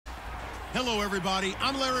Hello, everybody.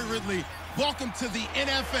 I'm Larry Ridley. Welcome to the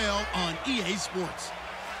NFL on EA Sports.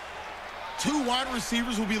 Two wide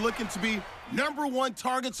receivers will be looking to be #1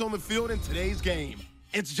 targets on the field in today's game.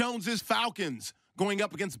 It's Jones's Falcons going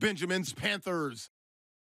up against Benjamin's Panthers.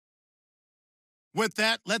 With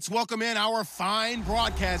that, let's welcome in our fine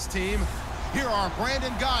broadcast team. Here are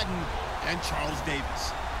Brandon Godden and Charles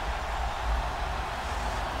Davis.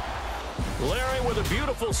 Larry, with a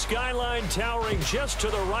beautiful skyline towering just to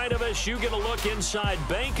the right of us, you get a look inside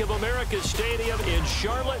Bank of America Stadium in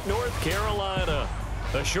Charlotte, North Carolina.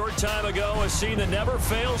 A short time ago, a scene that never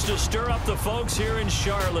fails to stir up the folks here in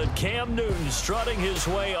Charlotte. Cam Newton strutting his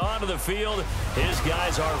way onto the field. His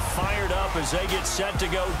guys are fired up as they get set to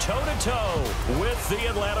go toe-to-toe with the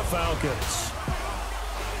Atlanta Falcons.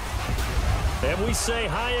 And we say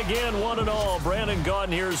hi again, one and all. Brandon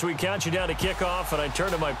Gaudin here as we count you down to kickoff. And I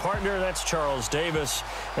turn to my partner, that's Charles Davis.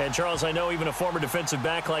 And Charles, I know even a former defensive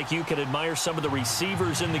back like you can admire some of the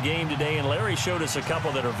receivers in the game today. And Larry showed us a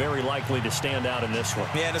couple that are very likely to stand out in this one.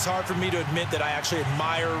 Yeah, and it's hard for me to admit that I actually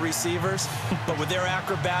admire receivers. But with their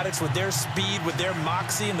acrobatics, with their speed, with their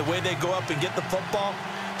moxie, and the way they go up and get the football,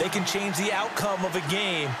 they can change the outcome of a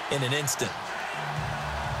game in an instant.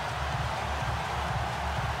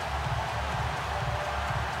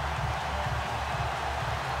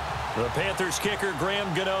 The Panthers kicker,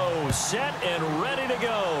 Graham Gano, set and ready to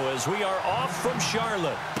go as we are off from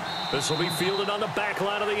Charlotte. This will be fielded on the back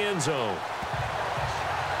line of the end zone.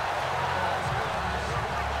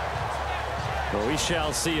 Well, we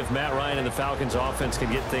shall see if Matt Ryan and the Falcons offense can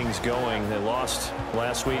get things going. They lost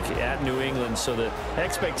last week at New England, so the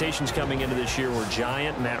expectations coming into this year were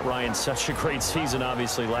giant. Matt Ryan, such a great season,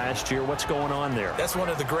 obviously, last year. What's going on there? That's one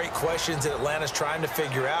of the great questions that Atlanta's trying to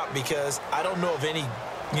figure out, because I don't know of any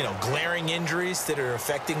glaring injuries that are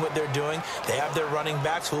affecting what they're doing. They have their running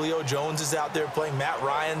backs. Julio Jones is out there playing. Matt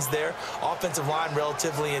Ryan's there. Offensive line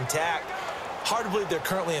relatively intact. Hard to believe they're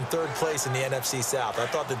currently in third place in the NFC South. I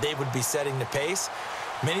thought that they would be setting the pace.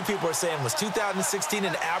 Many people are saying, was 2016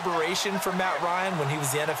 an aberration for Matt Ryan when he was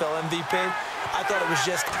the NFL MVP? I thought it was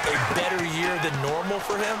just a better year than normal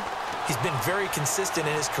for him. He's been very consistent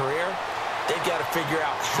in his career. They've got to figure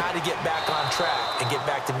out how to get back on track and get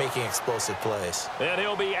back to making explosive plays. And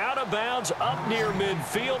he'll be out of bounds up near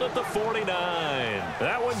midfield at the 49.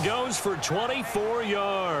 That one goes for 24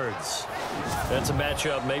 yards. That's a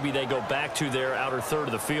matchup. Maybe they go back to their outer third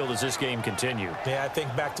of the field as this game continues. Yeah, I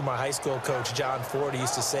think back to my high school coach, John Ford. He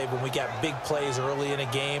used to say when we got big plays early in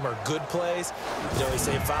a game or good plays, he'd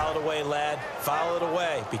say, file it away, lad. File it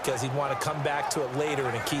away, because he'd want to come back to it later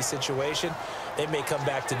in a key situation. They may come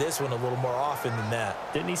back to this one a little more often than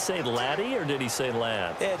that. Didn't he say laddie or did he say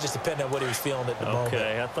lad? Yeah, it just depended on what he was feeling at the moment.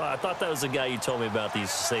 Okay, I thought that was the guy you told me about that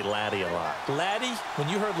used to say laddie a lot. Laddie, when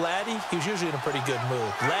you heard laddie, he was usually in a pretty good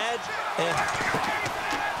mood. Lad,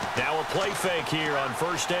 Now a play fake here on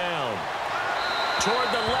first down. Toward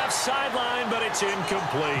the left sideline, but it's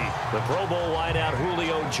incomplete. The Pro Bowl wideout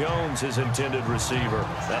Julio Jones, his intended receiver.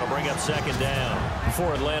 That'll bring up second down.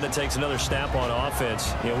 Before Atlanta takes another snap on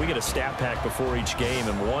offense, we get a stat pack before each game,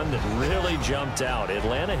 and one that really jumped out.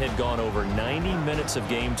 Atlanta had gone over 90 minutes of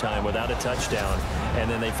game time without a touchdown, and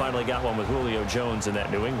then they finally got one with Julio Jones in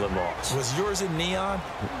that New England loss. Was yours in neon?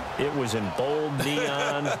 It was in bold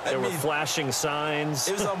neon. There were flashing signs.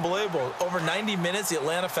 It was unbelievable. Over 90 minutes, the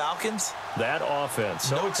Atlanta Falcons. That offense,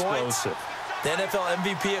 so explosive. The NFL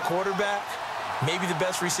MVP at quarterback. Maybe the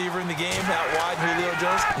best receiver in the game out wide, Julio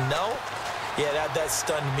Jones. No. Yeah, that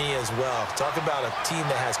stunned me as well. Talk about a team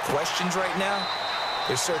that has questions right now.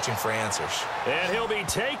 They're searching for answers. And he'll be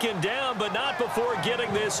taken down, but not before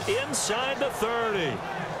getting this inside the 30.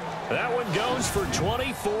 That one goes for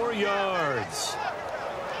 24 yards.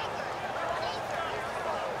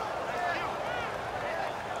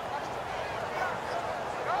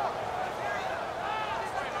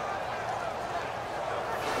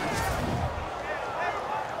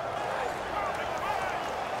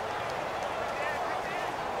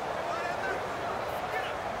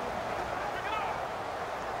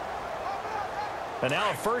 And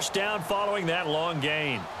now a first down following that long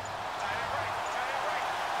gain.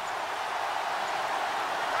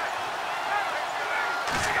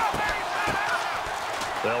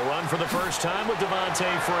 They'll run for the first time with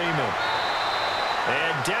Devontae Freeman.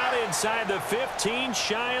 And down inside the 15,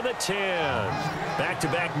 shy of the 10.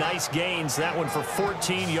 Back-to-back nice gains. That one for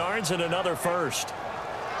 14 yards and another first.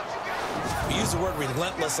 We use the word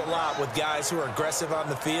relentless a lot with guys who are aggressive on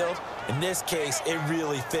the field. In this case, it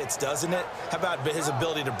really fits, doesn't it? How about his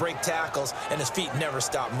ability to break tackles and his feet never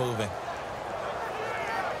stop moving?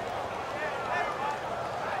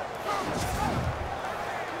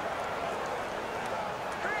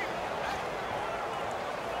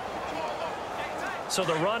 So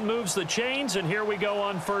the run moves the chains, and here we go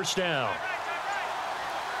on first down.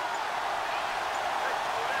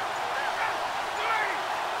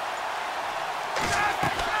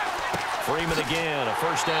 Freeman again, a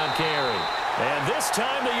first down carry. And this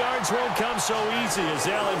time the yards won't come so easy as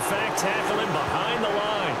they'll, in fact, tackle him behind the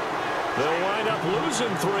line. They'll wind up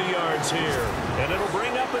losing 3 yards here, and it'll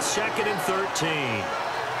bring up a 2nd and 13.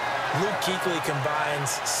 Luke Kuechly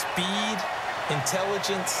combines speed,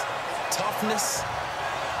 intelligence, toughness,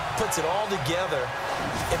 puts it all together.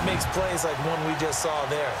 It makes plays like one we just saw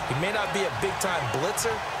there. He may not be a big-time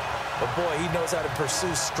blitzer, but, boy, he knows how to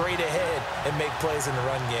pursue straight ahead and make plays in the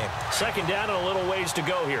run game. 2nd down and a little ways to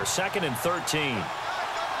go here. 2nd and 13.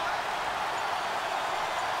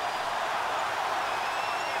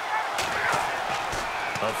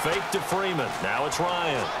 A fake to Freeman. Now it's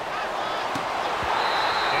Ryan.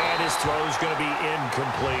 And his throw's going to be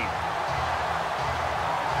incomplete.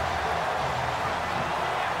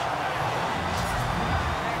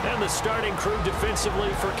 And the starting crew defensively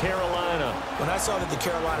for Carolina. When I saw that the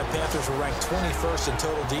Carolina Panthers were ranked 21st in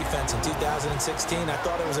total defense in 2016, I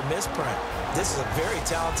thought it was a misprint. This is a very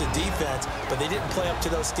talented defense, but they didn't play up to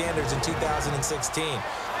those standards in 2016.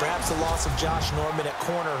 Perhaps the loss of Josh Norman at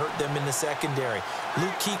corner hurt them in the secondary.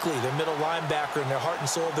 Luke Kuechly, their middle linebacker and their heart and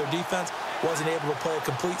soul of their defense, wasn't able to play a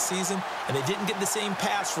complete season, and they didn't get the same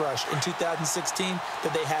pass rush in 2016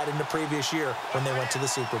 that they had in the previous year when they went to the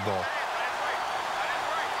Super Bowl.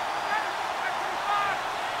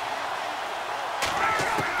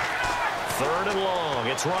 Third and long.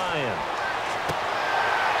 It's Ryan.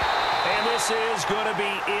 And this is going to be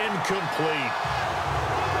incomplete.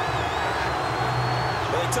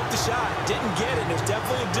 Well, they took the shot, didn't get it. There's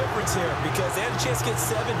definitely a difference here because they had a chance to get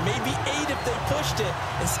 7, maybe 8 if they pushed it.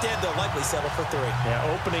 Instead, they'll likely settle for 3. Yeah,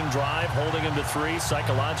 opening drive, holding him to 3.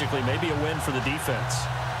 Psychologically, maybe a win for the defense.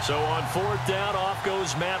 So on 4th down, off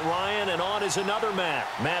goes Matt Ryan, and on is another Matt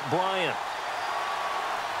Bryant.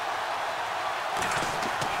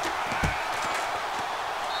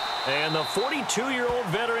 And the 42-year-old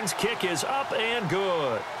veteran's kick is up and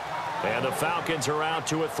good. And the Falcons are out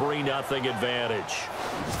to a 3-0 advantage.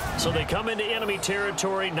 So they come into enemy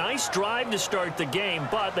territory. Nice drive to start the game,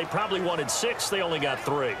 but they probably wanted 6. They only got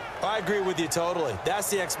 3. I agree with you totally.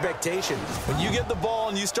 That's the expectation. When you get the ball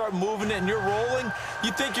and you start moving it and you're rolling,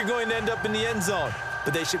 you think you're going to end up in the end zone.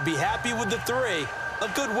 But they should be happy with the 3.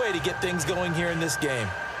 A good way to get things going here in this game.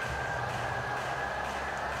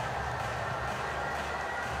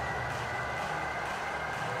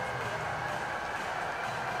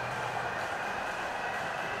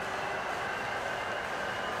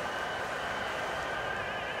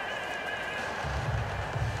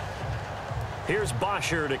 Here's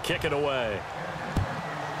Bosher to kick it away.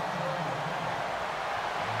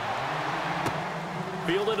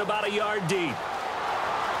 Fielded about a yard deep.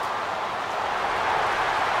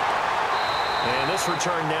 And this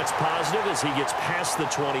return net's positive as he gets past the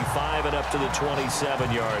 25 and up to the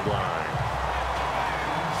 27-yard line.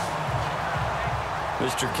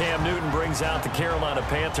 Mr. Cam Newton brings out the Carolina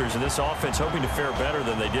Panthers, and this offense hoping to fare better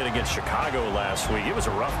than they did against Chicago last week. It was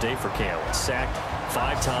a rough day for Cam. Sacked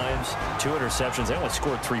 5 times, 2 interceptions. They only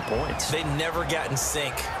scored 3 points. They never got in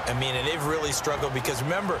sync. I mean, and they've really struggled because,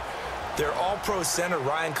 remember, their all-pro center,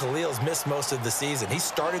 Ryan Khalil's missed most of the season. He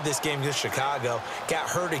started this game against Chicago, got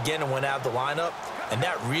hurt again and went out of the lineup, and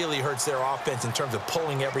that really hurts their offense in terms of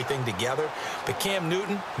pulling everything together. But Cam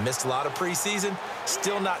Newton missed a lot of preseason,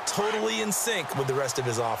 still not totally in sync with the rest of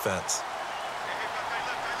his offense.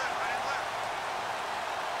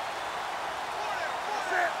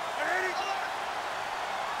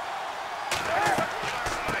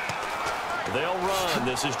 They'll run.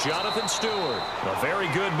 This is Jonathan Stewart. A very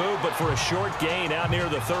good move, but for a short gain out near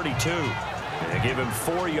the 32. They give him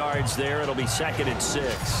 4 yards there. It'll be 2nd and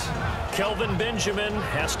 6. Kelvin Benjamin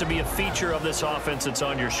has to be a feature of this offense that's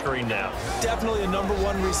on your screen now. Definitely a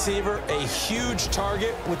 #1 receiver, a huge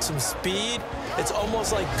target with some speed. It's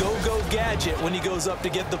almost like go-go gadget when he goes up to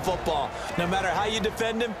get the football. No matter how you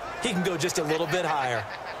defend him, he can go just a little bit higher.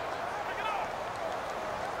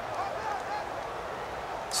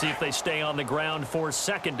 See if they stay on the ground for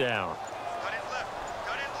 2nd down.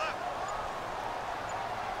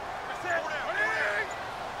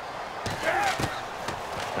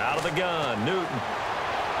 Out of the gun, Newton.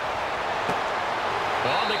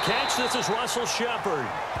 On the catch, this is Russell Shepard.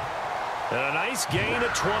 And a nice gain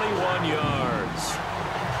of 21 yards.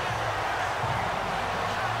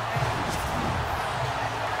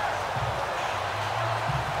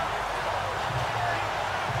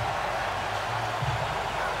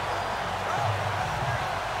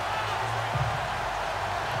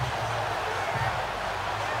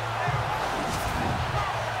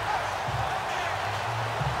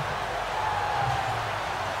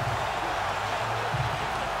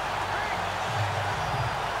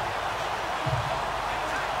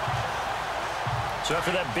 So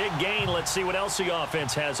after that big gain, let's see what else the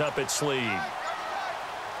offense has up its sleeve.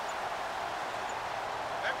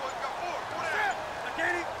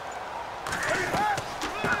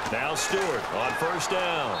 Now Stewart on first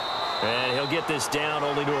down. And he'll get this down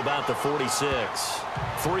only to about the 46.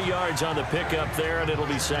 3 yards on the pickup there, and it'll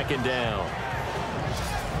be second down.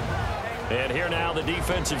 And here now the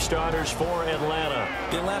defensive starters for Atlanta.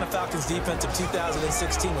 The Atlanta Falcons defense of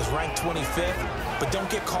 2016 was ranked 25th, but don't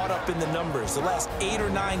get caught up in the numbers. The last 8 or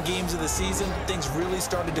 9 games of the season, things really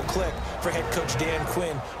started to click for head coach Dan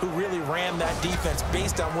Quinn, who really ran that defense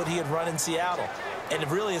based on what he had run in Seattle. And it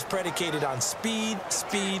really is predicated on speed,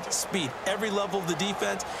 speed, speed. Every level of the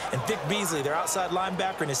defense. And Vic Beasley, their outside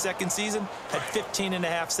linebacker in his second season, had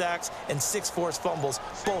 15.5 sacks and 6 forced fumbles,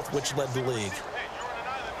 both which led the league.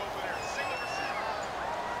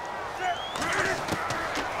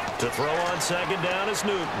 To throw on second down is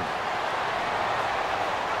Newton.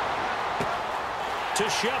 To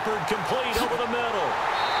Shepard, complete over the middle.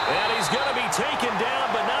 And he's going to be taken down,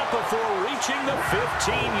 but not before reaching the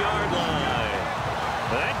 15-yard line.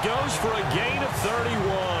 That goes for a gain of 31.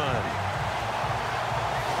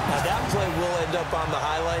 Now that play will end up on the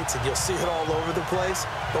highlights, and you'll see it all over the place.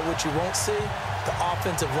 But what you won't see, the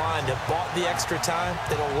offensive line that bought the extra time,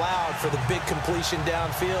 that allowed for the big completion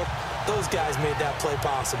downfield, those guys made that play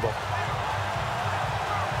possible.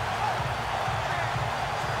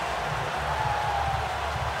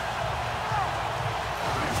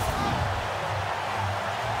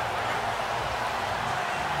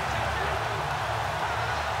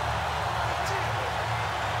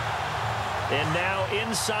 And now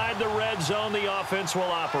inside the red zone, the offense will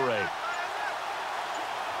operate.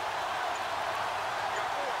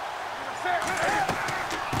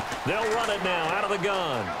 They'll run it now out of the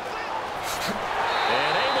gun.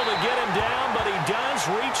 And able to get him down, but he does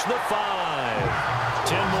reach the 5.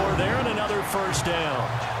 10 more there and another first down.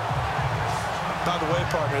 By the way,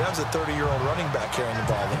 partner, that was a 30-year-old running back carrying the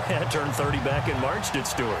ball there. Yeah, turned 30 back in March, did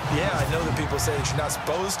Stewart. Yeah, I know that people say that you're not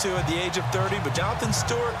supposed to at the age of 30, but Jonathan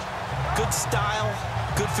Stewart, good style,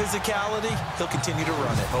 good physicality. He'll continue to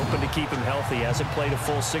run it. Hoping to keep him healthy. Hasn't played a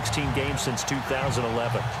full 16 games since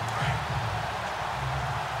 2011.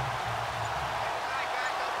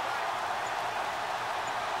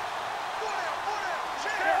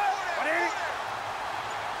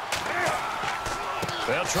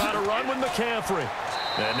 They'll try to run with McCaffrey.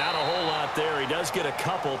 And not a whole lot there. He does get a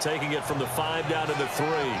couple, taking it from the 5 down to the 3.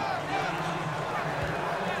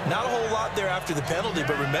 Not a whole lot there after the penalty,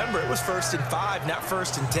 but remember, it was 1st and 5, not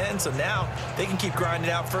 1st and 10. So now they can keep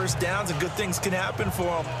grinding out first downs, and good things can happen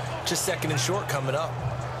for them. Just 2nd and short coming up.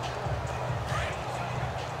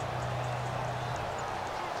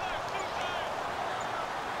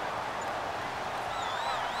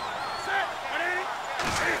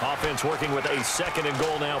 Offense working with a 2nd and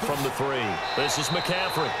goal now from the 3. This is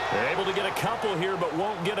McCaffrey. They're able to get a couple here, but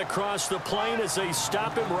won't get across the plane as they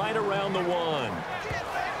stop him right around the 1.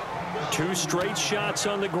 2 straight shots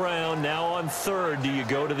on the ground. Now on 3rd, do you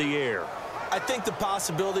go to the air? I think the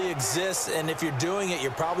possibility exists, and if you're doing it,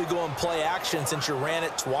 you're probably going play action since you ran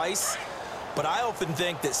it twice. But I often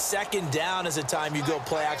think that 2nd down is a time you go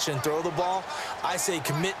play action and throw the ball. I say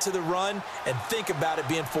commit to the run and think about it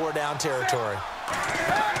being 4-down territory.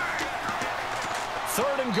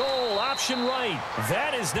 3rd and goal, option right.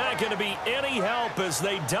 That is not going to be any help as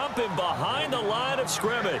they dump him behind the line of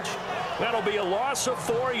scrimmage. That'll be a loss of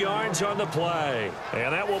 4 yards on the play.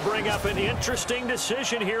 And that will bring up an interesting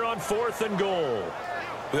decision here on 4th and goal.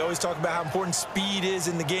 We always talk about how important speed is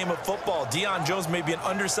in the game of football. Deion Jones may be an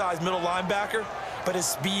undersized middle linebacker, but his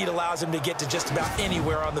speed allows him to get to just about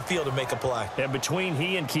anywhere on the field and make a play. And between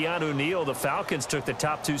he and Keanu Neal, the Falcons took the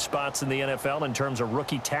top 2 spots in the NFL in terms of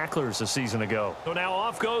rookie tacklers a season ago. So now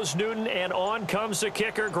off goes Newton, and on comes the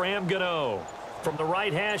kicker, Graham Gano. From the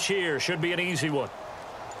right hash here, should be an easy one.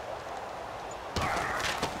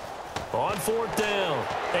 On 4th down,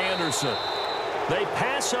 Anderson. They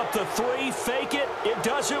pass up the 3, fake it. It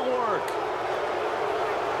doesn't work.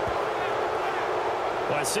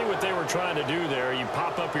 Well, I see what they were trying to do there. You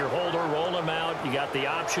pop up your holder, roll him out. You got the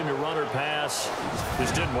option to run or pass.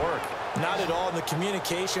 This didn't work. Not at all. And the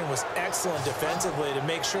communication was excellent defensively to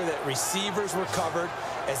make sure that receivers were covered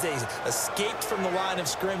as they escaped from the line of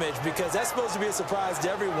scrimmage, because that's supposed to be a surprise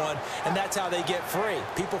to everyone, and that's how they get free.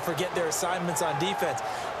 People forget their assignments on defense.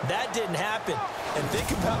 That didn't happen. And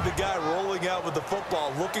think about the guy rolling out with the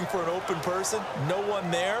football, looking for an open person, no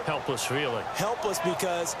one there. Helpless feeling. Helpless,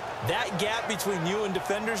 because that gap between you and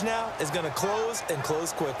defenders now is going to close, and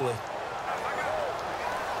close quickly.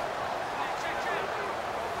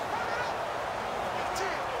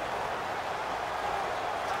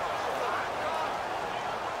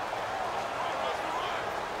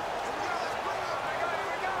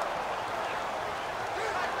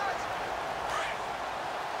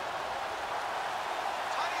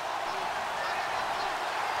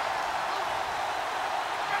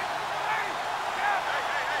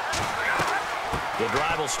 The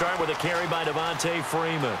drive will start with a carry by Devontae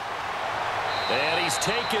Freeman. And he's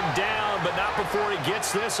taken down, but not before he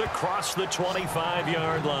gets this across the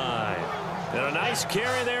 25-yard line. And a nice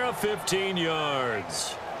carry there of 15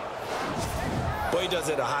 yards. Well, he does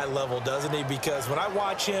it at a high level, doesn't he? Because when I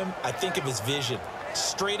watch him, I think of his vision.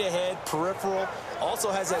 Straight ahead, peripheral.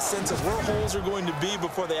 Also has that sense of where holes are going to be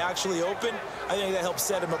before they actually open. I think that helps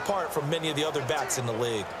set him apart from many of the other backs in the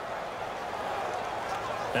league.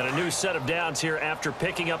 And a new set of downs here after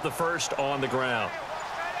picking up the first on the ground.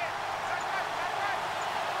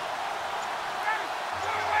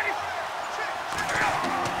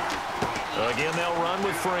 Again, they'll run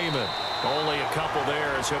with Freeman. Only a couple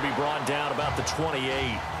there as he'll be brought down about the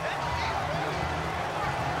 28.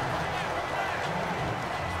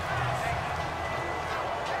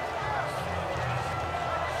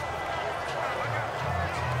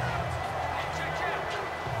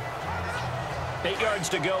 Eight yards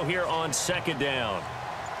to go here on second down.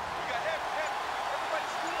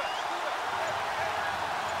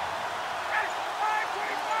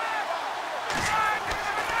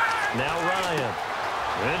 Now Ryan.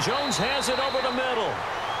 And Jones has it over the middle.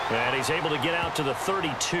 And he's able to get out to the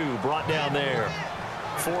 32, brought down there.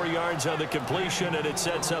 4 yards on the completion, and it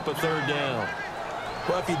sets up a third down.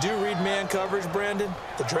 Well, if you do read man coverage, Brandon,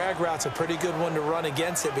 the drag route's a pretty good one to run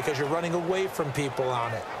against it because you're running away from people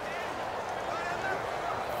on it.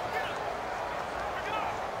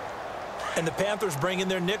 And the Panthers bring in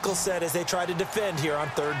their nickel set as they try to defend here on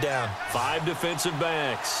third down. 5 defensive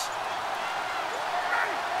backs.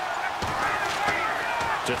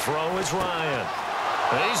 To throw is Ryan.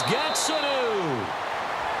 And he's got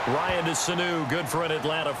Sanu. Ryan to Sanu, good for an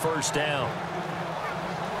Atlanta first down.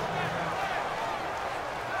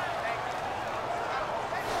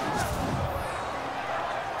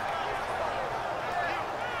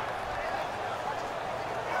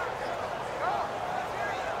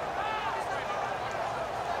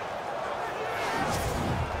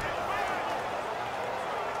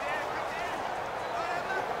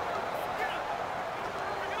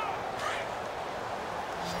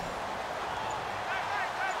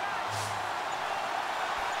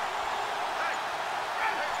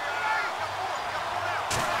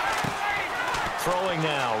 Throwing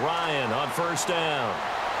now, Ryan on first down.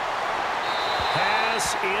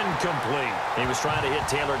 Pass incomplete. He was trying to hit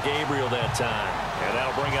Taylor Gabriel that time, and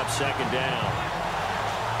that'll bring up second down.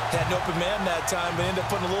 Had an open man that time, but ended up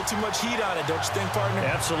putting a little too much heat on it, don't you think, partner?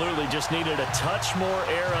 Absolutely. Just needed a touch more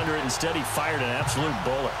air under it. Instead, he fired an absolute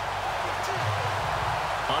bullet.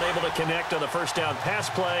 Unable to connect on the first down pass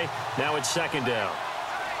play. Now it's second down.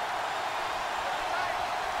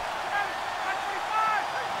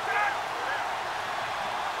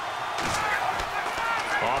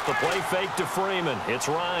 Off the play fake to Freeman. It's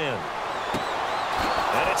Ryan.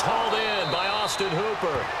 And it's hauled in by Austin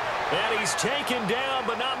Hooper. And he's taken down,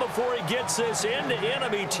 but not before he gets this into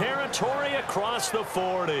enemy territory across the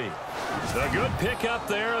 40. A good pickup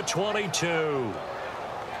there, a 22.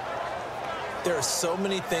 There are so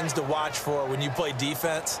many things to watch for when you play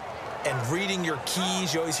defense. And reading your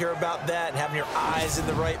keys, you always hear about that, and having your eyes in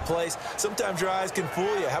the right place. Sometimes your eyes can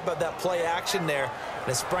fool you. How about that play action there? And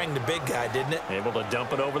it sprang the big guy, didn't it? Able to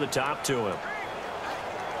dump it over the top to him.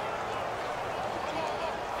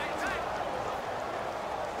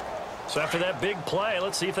 So after that big play,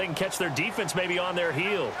 let's see if they can catch their defense maybe on their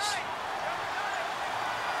heels.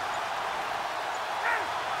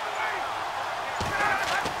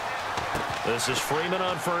 This is Freeman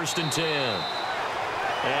on 1st and 10.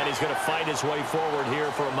 And he's going to fight his way forward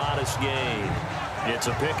here for a modest gain. It's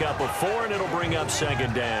a pickup of 4, and it'll bring up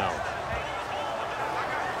second down.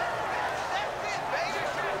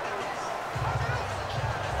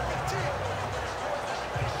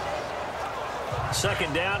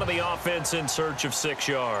 Second down to the offense in search of 6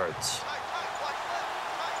 yards.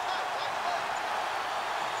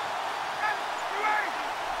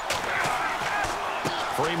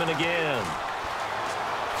 Freeman again.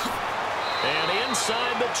 And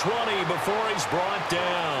inside the 20 before he's brought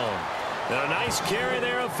down. And a nice carry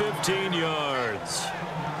there of 15 yards.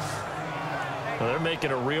 Well, they're making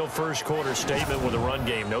a real first quarter statement with a run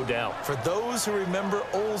game, no doubt. For those who remember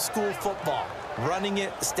old school football, running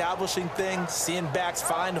it, establishing things, seeing backs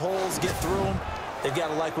find holes, get through them, they've got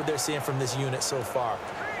to like what they're seeing from this unit so far.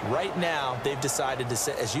 Right now, they've decided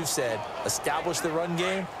to, as you've said, establish the run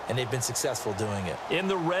game, and they've been successful doing it. In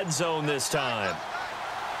the red zone this time.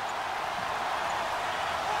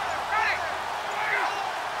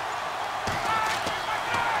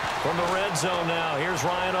 From the red zone now, here's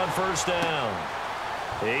Ryan on 1st down.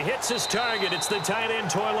 He hits his target. It's the tight end,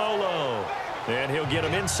 Toilolo. And he'll get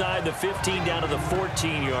him inside the 15 down to the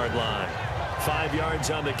 14-yard line. 5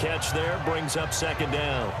 yards on the catch there, brings up second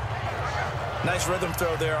down. Nice rhythm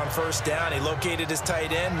throw there on first down. He located his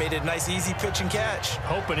tight end, made a nice easy pitch and catch.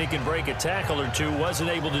 Hoping he can break a tackle or two.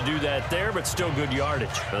 Wasn't able to do that there, but still good yardage.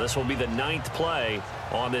 Now, this will be the 9th play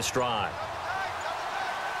on this drive.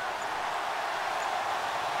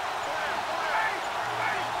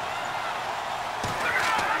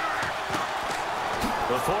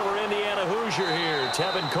 The former Indiana Hoosier here,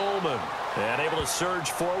 Tevin Coleman. And able to surge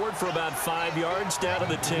forward for about 5 yards down to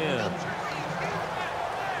the 10.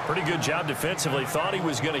 Pretty good job defensively. Thought he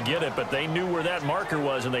was going to get it, but they knew where that marker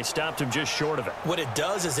was, and they stopped him just short of it. What it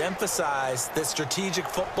does is emphasize that strategic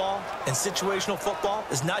football and situational football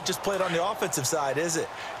is not just played on the offensive side, is it?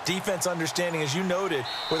 Defense understanding, as you noted,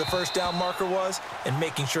 where the first down marker was and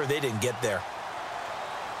making sure they didn't get there.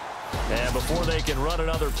 And before they can run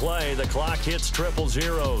another play, the clock hits triple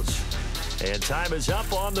zeros. And time is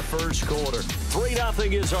up on the first quarter.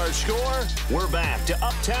 3-0 is our score. We're back to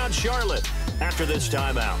Uptown Charlotte after this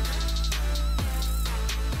timeout.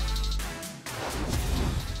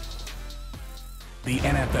 The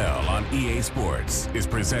NFL on EA Sports is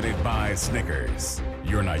presented by Snickers.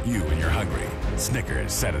 You're not you when you're hungry.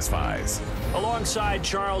 Snickers satisfies. Alongside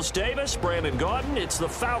Charles Davis, Brandon Gaudin, it's the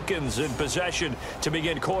Falcons in possession to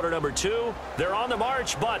begin quarter number 2. They're on the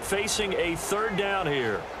march, but facing a third down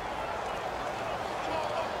here.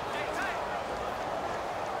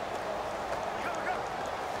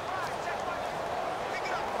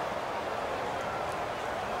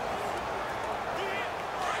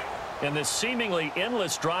 And this seemingly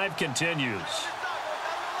endless drive continues.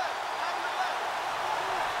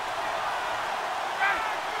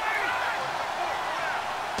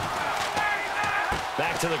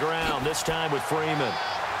 Back to the ground, this time with Freeman.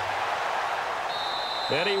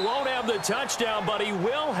 And he won't have the touchdown, but he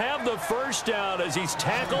will have the first down as he's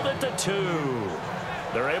tackled at the 2.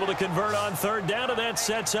 They're able to convert on third down, and that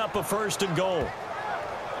sets up a 1st and goal.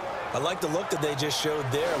 I like the look that they just showed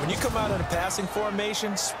there. When you come out in a passing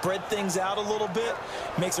formation, spread things out a little bit,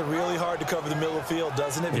 makes it really hard to cover the middle of the field,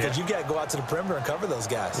 doesn't it? Because you've got to go out to the perimeter and cover those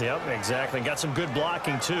guys. Yep, exactly. Got some good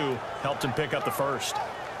blocking, too. Helped him pick up the first.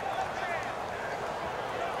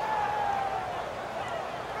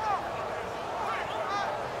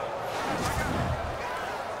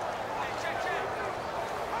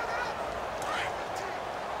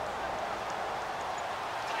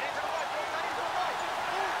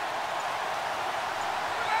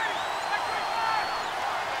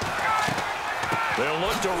 They'll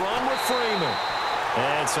look to run with Freeman.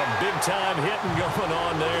 And some big-time hitting going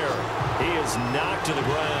on there. He is knocked to the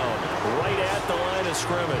ground right at the line of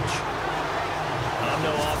scrimmage. I'm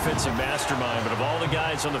no offensive mastermind, but of all the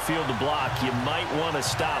guys on the field to block, you might want to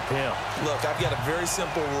stop him. Look, I've got a very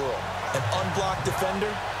simple rule. An unblocked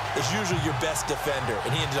defender is usually your best defender,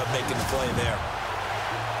 and he ended up making the play there.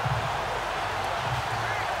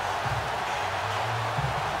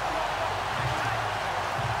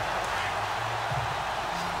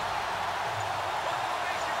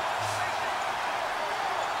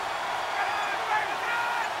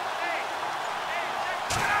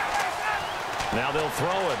 Now they'll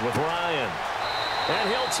throw it with Ryan. And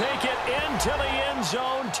he'll take it into the end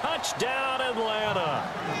zone. Touchdown, Atlanta.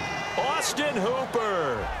 Austin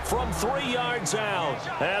Hooper from 3 yards out.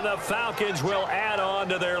 And the Falcons will add on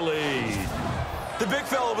to their lead. The big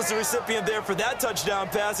fella was the recipient there for that touchdown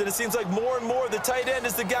pass, and it seems like more and more the tight end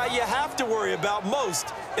is the guy you have to worry about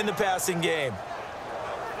most in the passing game.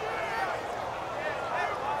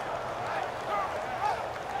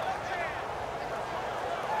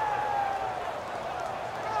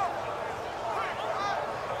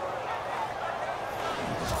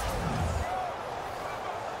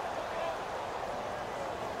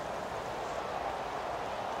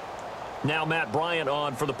 Now Matt Bryant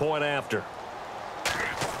on for the point after.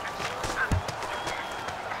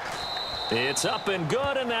 It's up and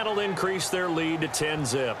good, and that'll increase their lead to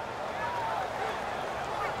 10-zip.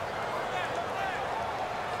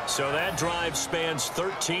 So that drive spans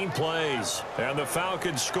 13 plays, and the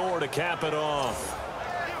Falcons score to cap it off.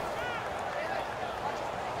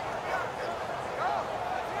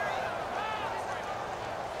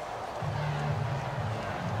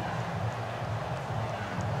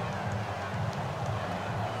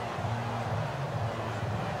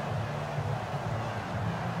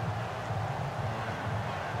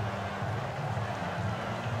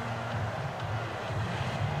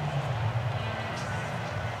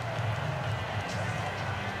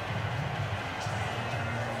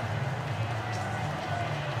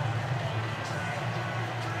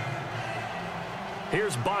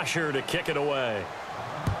 Here's Bosher to kick it away.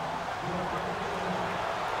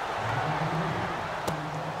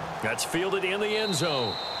 That's fielded in the end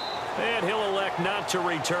zone. And he'll elect not to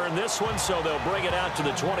return this one, so they'll bring it out to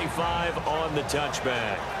the 25 on the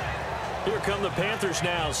touchback. Here come the Panthers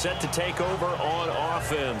now, set to take over on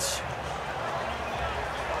offense.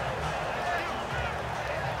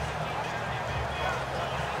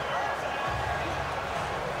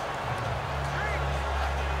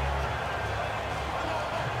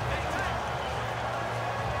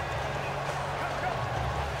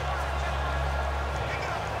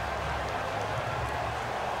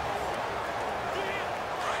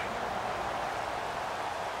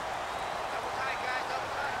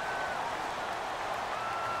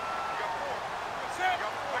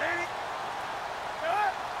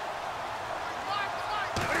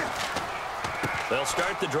 They'll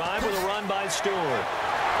start the drive with a run by Stewart.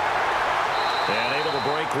 And able to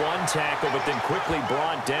break one tackle, but then quickly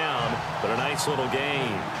brought down. But a nice little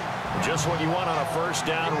gain. Just what you want on a first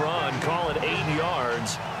down run. Call it 8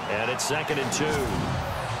 yards. And it's 2nd and 2.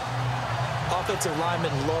 Offensive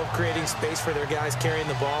linemen love creating space for their guys carrying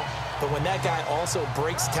the ball. But when that guy also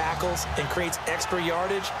breaks tackles and creates extra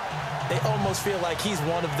yardage, they almost feel like he's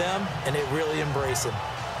one of them, and they really embrace him.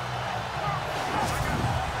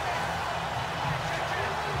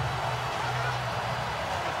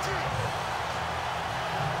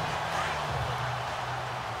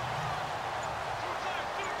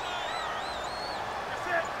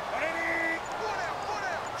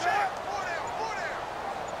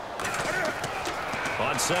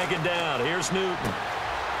 On 2nd down, here's Newton.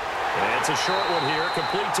 And it's a short one here,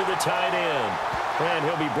 complete to the tight end. And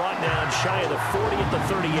he'll be brought down shy of the 40 at the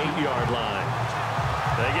 38-yard line.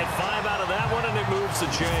 They get 5 out of that one, and it moves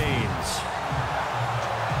the chains.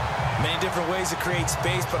 Many different ways to create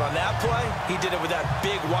space, but on that play, he did it with that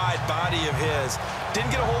big, wide body of his.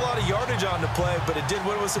 Didn't get a whole lot of yardage on the play, but it did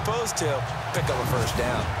what it was supposed to. Pick up a first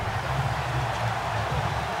down.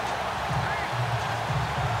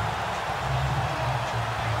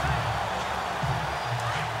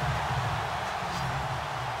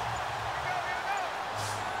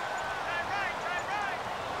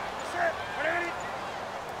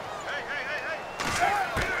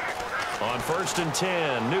 On 1st and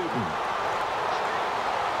 10, Newton.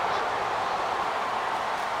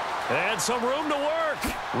 And some room to work.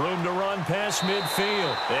 Room to run past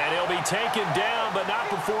midfield. And he'll be taken down, but not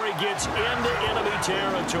before he gets into enemy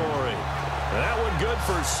territory. That one good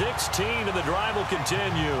for 16, and the drive will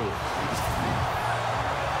continue.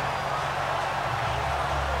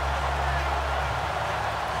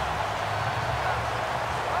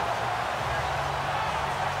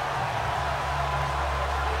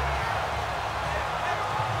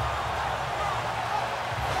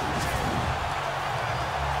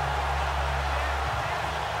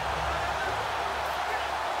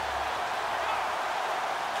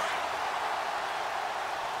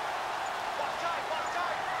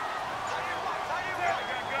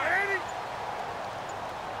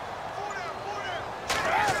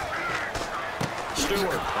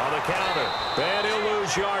 Stewart on the counter. And he'll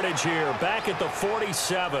lose yardage here. Back at the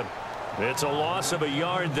 47. It's a loss of a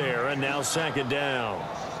yard there, and now 2nd down.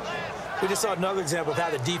 We just saw another example of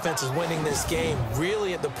how the defense is winning this game.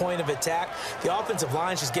 Really at the point of attack, the offensive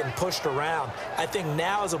line is just getting pushed around. I think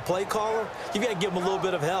now as a play caller, you've got to give them a little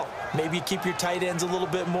bit of help. Maybe you keep your tight ends a little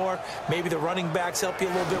bit more. Maybe the running backs help you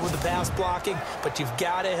a little bit with the pass blocking. But you've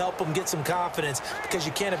got to help them get some confidence because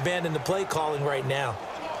you can't abandon the play calling right now.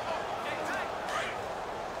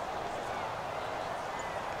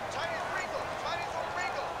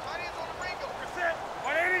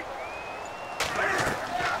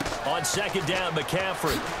 On 2nd down,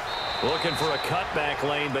 McCaffrey looking for a cutback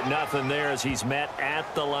lane, but nothing there as he's met at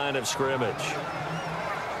the line of scrimmage.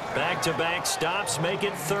 Back-to-back stops make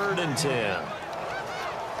it 3rd and 10.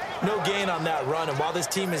 No gain on that run, and while this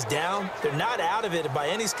team is down, they're not out of it by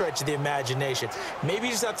any stretch of the imagination. Maybe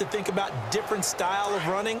you just have to think about different style of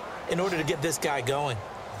running in order to get this guy going.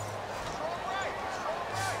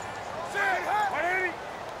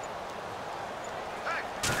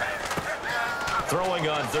 Throwing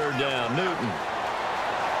on 3rd down, Newton.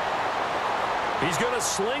 He's going to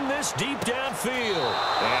sling this deep downfield.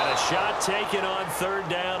 And a shot taken on 3rd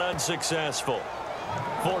down, unsuccessful.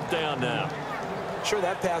 4th down now. Sure,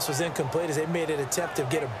 that pass was incomplete as they made an attempt to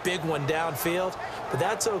get a big one downfield. But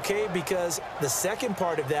that's okay because the second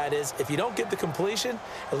part of that is if you don't get the completion,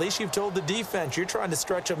 at least you've told the defense you're trying to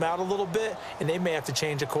stretch them out a little bit, and they may have to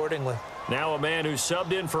change accordingly. Now a man who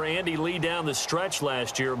subbed in for Andy Lee down the stretch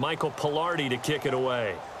last year, Michael Pilardi, to kick it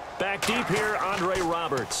away. Back deep here, Andre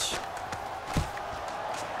Roberts.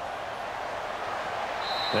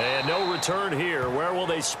 And no return here. Where will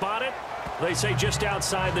they spot it? They say just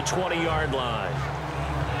outside the 20-yard line.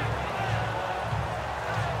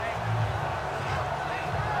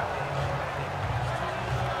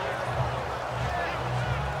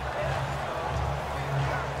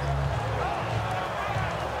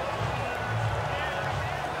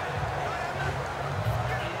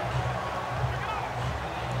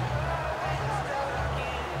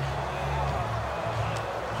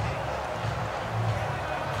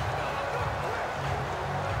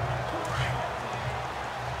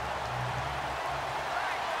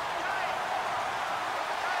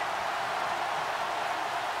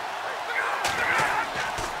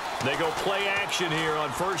 They go play action here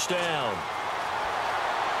on first down.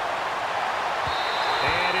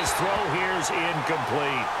 And his throw here is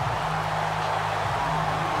incomplete.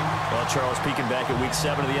 Well, Charles, peeking back at Week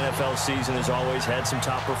 7 of the NFL season, has always had some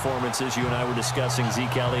top performances. You and I were discussing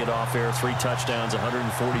Zeke Elliott off air, 3 touchdowns,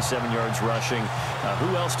 147 yards rushing.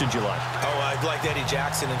 Who else did you like? Oh, I liked Eddie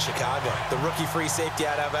Jackson in Chicago. The rookie free safety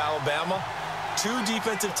out of Alabama. 2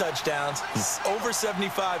 defensive touchdowns, over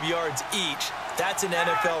 75 yards each. That's an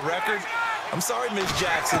NFL record. I'm sorry, Ms.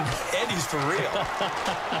 Jackson. Eddie's for real.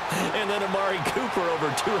 And then Amari Cooper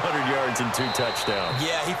over 200 yards and 2 touchdowns.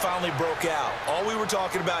 Yeah, he finally broke out. All we were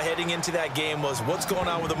talking about heading into that game was what's going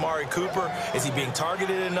on with Amari Cooper. Is he being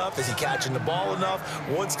targeted enough? Is he catching the ball enough?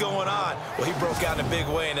 What's going on? Well, he broke out in a big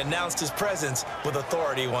way and announced his presence with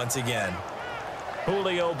authority once again.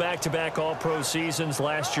 Julio back-to-back all-pro seasons.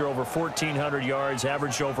 Last year over 1,400 yards,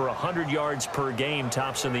 averaged over 100 yards per game,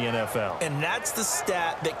 tops in the NFL. And that's the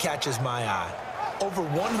stat that catches my eye. Over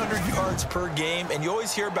 100 yards per game, and you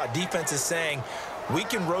always hear about defenses saying, we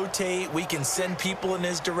can rotate, we can send people in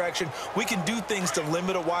his direction, we can do things to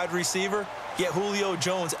limit a wide receiver, yet Julio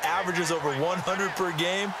Jones averages over 100 per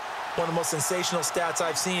game. One of the most sensational stats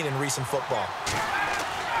I've seen in recent football.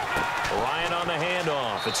 Ryan on the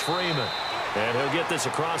handoff. It's Freeman. And he'll get this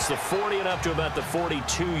across the 40 and up to about the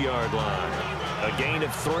 42-yard line. A gain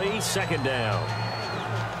of 3, second down.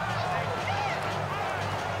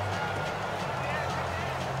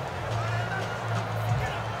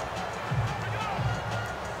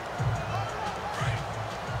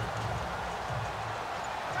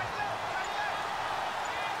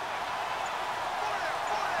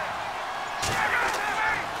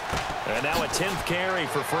 And now a 10th carry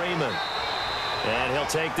for Freeman. And he'll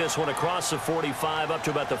take this one across the 45 up to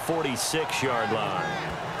about the 46-yard line.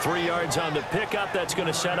 3 yards on the pickup. That's going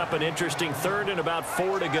to set up an interesting third and about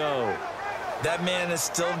 4 to go. That man has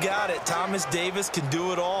still got it. Thomas Davis can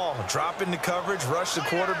do it all. Drop into coverage, rush the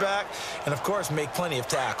quarterback, and, of course, make plenty of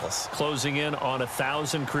tackles. Closing in on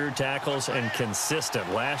 1,000 career tackles and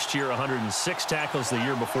consistent. Last year, 106 tackles. The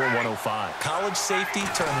year before, 105. College safety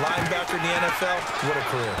turned linebacker in the NFL. What a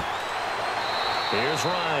career. Here's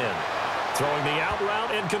Ryan. Throwing the out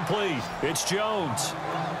route incomplete. It's Jones.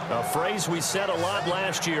 A phrase we said a lot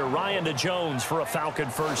last year. Ryan to Jones for a Falcon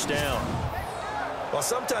first down. Well,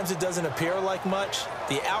 sometimes it doesn't appear like much.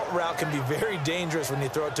 The out route can be very dangerous when you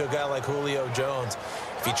throw it to a guy like Julio Jones.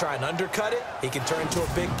 If you try and undercut it, he can turn into a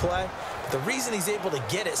big play. But the reason he's able to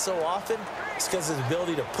get it so often is because of his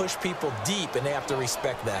ability to push people deep, and they have to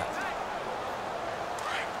respect that.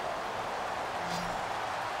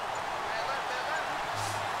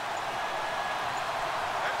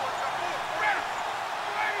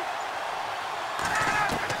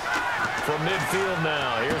 From midfield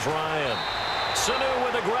now, here's Ryan. Sanu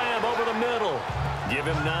with a grab over the middle. Give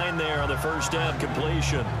him 9 there on the first down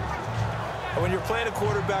completion. And when you're playing a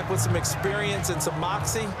quarterback with some experience and some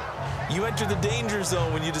moxie, you enter the danger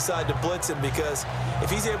zone when you decide to blitz him, because if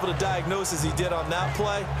he's able to diagnose as he did on that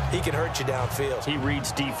play, he can hurt you downfield. He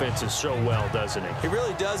reads defenses so well, doesn't he? He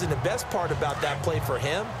really does, and the best part about that play for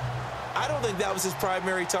him, I don't think that was his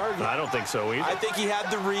primary target. I don't think so either. I think he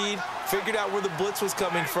had the read, figured out where the blitz was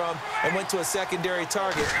coming from, and went to a secondary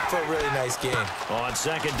target for a really nice game. On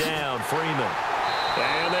second down, Freeman.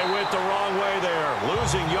 And they went the wrong way there.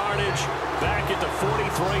 Losing yardage back at the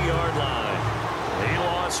 43-yard line. He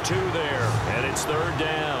lost 2 there, and it's third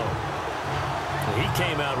down. He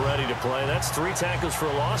came out ready to play. That's 3 tackles for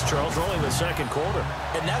a loss, Charles, only in the second quarter.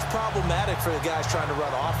 And that's problematic for the guys trying to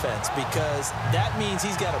run offense, because that means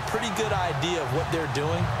he's got a pretty good idea of what they're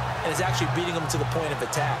doing and is actually beating them to the point of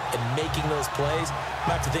attack and making those plays.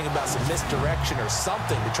 You have to think about some misdirection or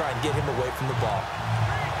something to try and get him away from the ball.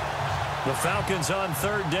 The Falcons on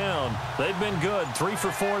third down. They've been good, 3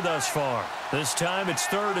 for 4 thus far. This time it's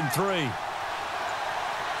 3rd and 3.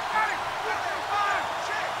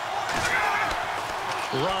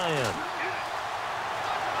 Ryan.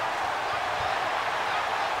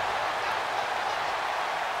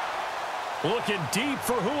 Looking deep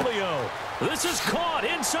for Julio. This is caught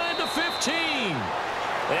inside the 15.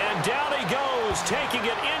 And down he goes, taking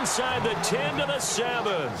it inside the 10 to the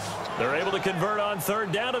 7. They're able to convert on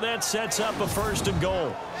third down, and that sets up a 1st and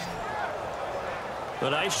goal. A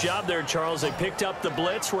nice job there, Charles. They picked up the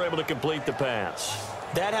blitz, were able to complete the pass.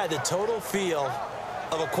 That had the total feel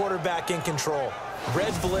of a quarterback in control.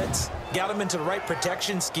 Red blitz, got him into the right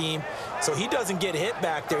protection scheme, so he doesn't get hit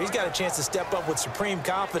back there. He's got a chance to step up with supreme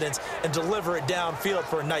confidence and deliver it downfield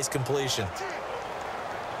for a nice completion.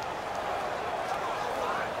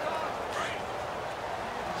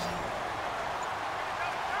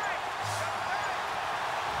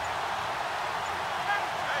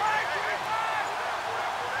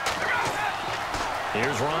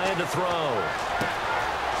 Here's Ryan to throw.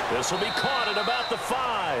 This will be caught at about the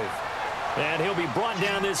 5. And he'll be brought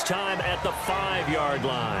down this time at the 5-yard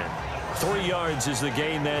line. 3 yards is the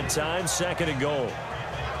gain that time, 2nd and goal.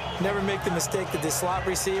 Never make the mistake that the slot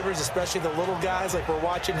receivers, especially the little guys like we're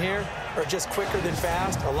watching here, are just quicker than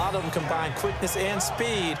fast. A lot of them combine quickness and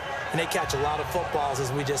speed, and they catch a lot of footballs,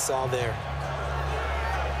 as we just saw there.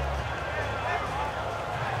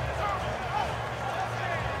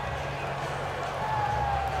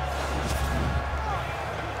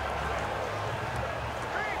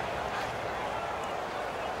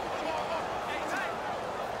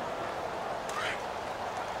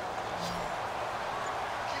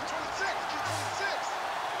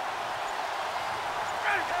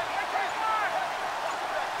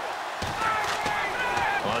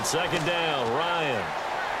 On 2nd down, Ryan.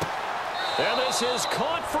 And this is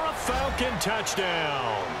caught for a Falcon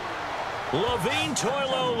touchdown. Levine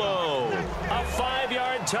Toilolo, a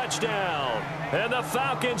 5-yard touchdown. And the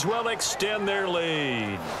Falcons will extend their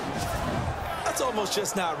lead. That's almost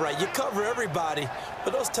just not right. You cover everybody,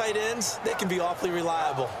 but those tight ends, they can be awfully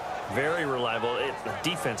reliable. Very reliable. The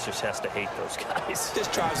defense just has to hate those guys. This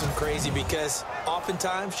drives them crazy because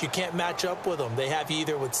oftentimes you can't match up with them. They have you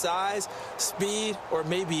either with size, speed, or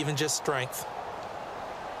maybe even just strength.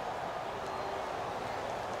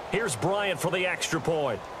 Here's Bryant for the extra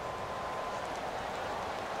point.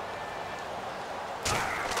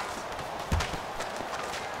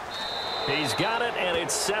 He's got it, and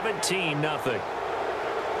it's 17-0.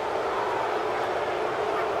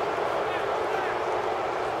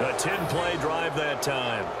 A 10-play drive that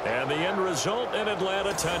time. And the end result, an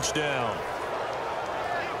Atlanta touchdown.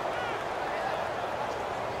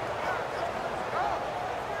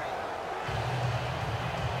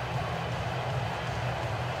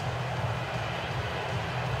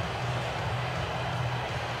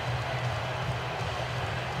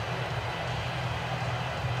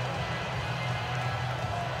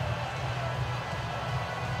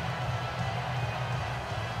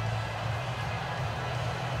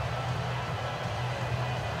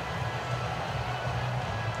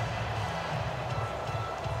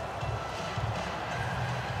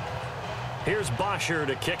 Here's Bosher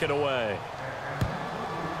to kick it away.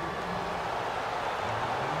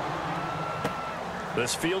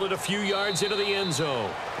 This fielded a few yards into the end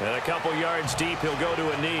zone. And a couple yards deep, he'll go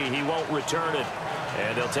to a knee. He won't return it.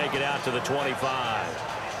 And he'll take it out to the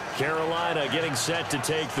 25. Carolina getting set to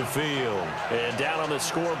take the field. And down on the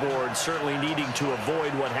scoreboard, certainly needing to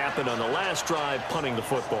avoid what happened on the last drive, punting the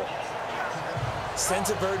football. Sense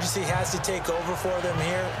of urgency has to take over for them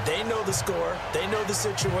here. They know the score. They know the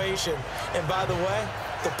situation. And by the way,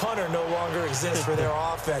 the punter no longer exists for their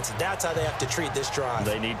offense. That's how they have to treat this drive.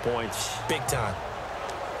 They need points. Big time.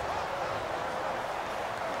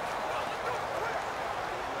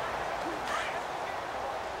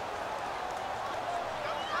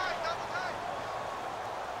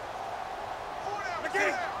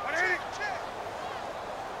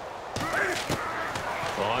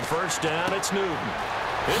 On 1st down, it's Newton.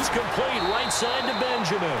 It's complete right side to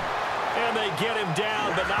Benjamin. And they get him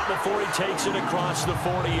down, but not before he takes it across the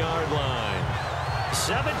 40-yard line.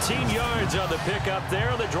 17 yards on the pickup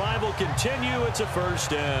there. The drive will continue. It's a 1st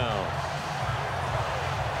down.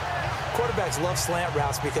 Quarterbacks love slant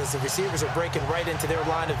routes because the receivers are breaking right into their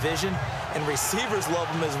line of vision. And receivers love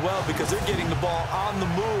them as well because they're getting the ball on the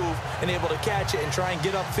move and able to catch it and try and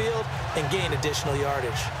get upfield and gain additional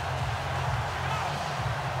yardage.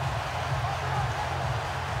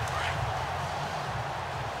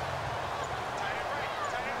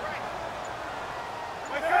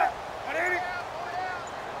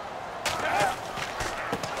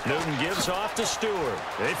 Newton gives off to Stewart.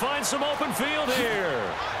 They find some open field here.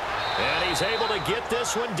 And he's able to get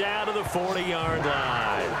this one down to the 40-yard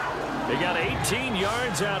line. They got 18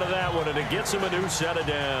 yards out of that one, and it gets him a new set of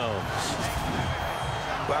downs.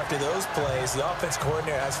 Well, after those plays, the offense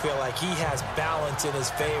coordinator has to feel like he has balance in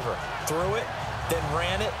his favor. Threw it, then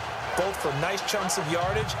ran it, both for nice chunks of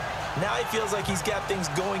yardage. Now he feels like he's got things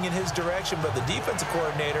going in his direction, but the defensive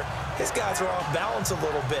coordinator, his guys are off balance a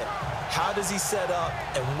little bit. How does he set up,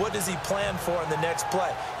 and what does he plan for in the next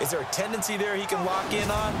play? Is there a tendency there he can lock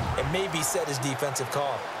in on and maybe set his defensive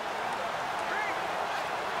call?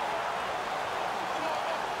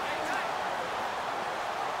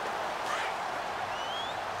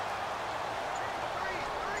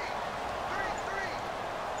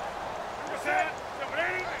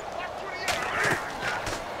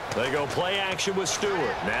 They go play action with Stewart.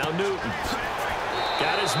 Now Newton.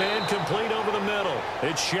 Got his man complete over the middle.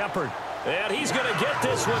 It's Shepard. And he's going to get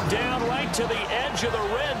this one down right to the edge of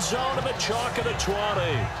the red zone of the chalk of the 20.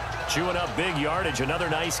 Chewing up big yardage. Another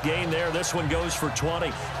nice gain there. This one goes for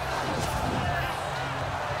 20.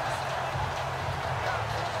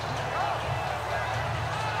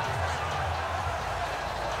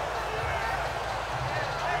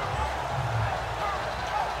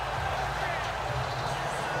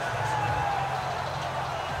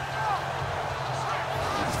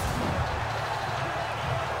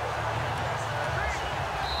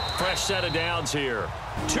 Fresh set of downs here.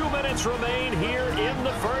 2 minutes remain here in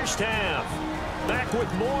the first half. Back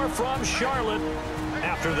with more from Charlotte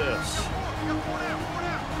after this.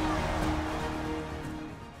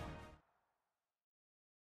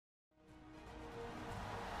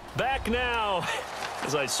 Back now.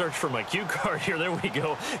 As I search for my cue card here, there we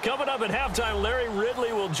go. Coming up at halftime, Larry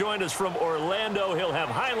Ridley will join us from Orlando. He'll have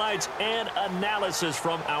highlights and analysis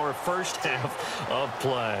from our first half of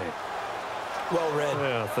play. Well read.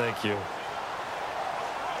 Yeah, thank you.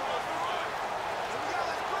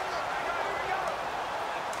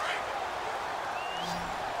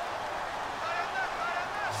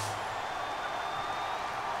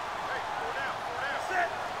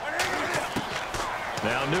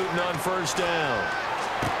 Now Newton on first down.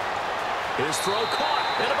 His throw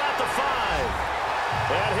caught at about the 5.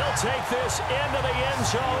 And he'll take this into the end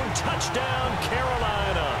zone. Touchdown,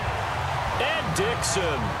 Carolina. And Dixon,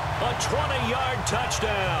 a 20-yard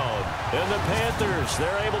touchdown. And the Panthers,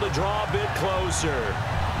 they're able to draw a bit closer.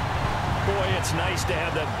 Boy, it's nice to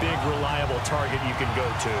have that big, reliable target you can go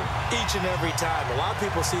to. Each and every time. A lot of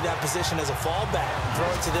people see that position as a fallback. Throw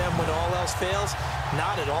it to them when all else fails.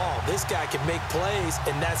 Not at all. This guy can make plays,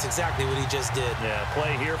 and that's exactly what he just did. Yeah,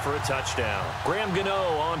 play here for a touchdown. Graham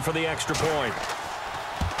Gano on for the extra point.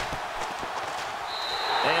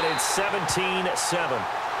 And it's 17-7.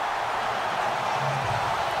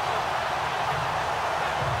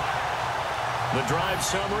 The drive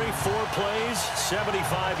summary, 4 plays,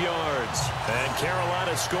 75 yards. And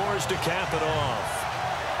Carolina scores to cap it off.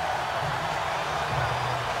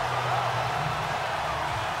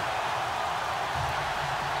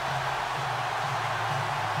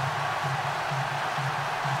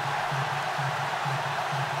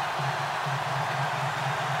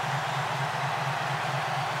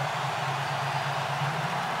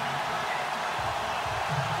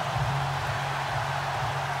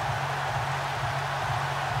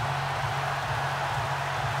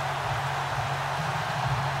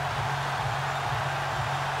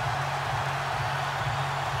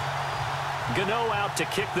 Gano out to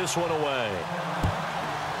kick this one away.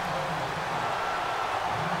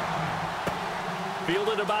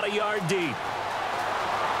 Fielded about a yard deep.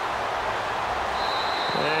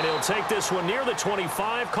 And he'll take this one near the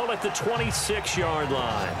 25, call it the 26-yard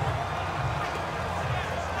line.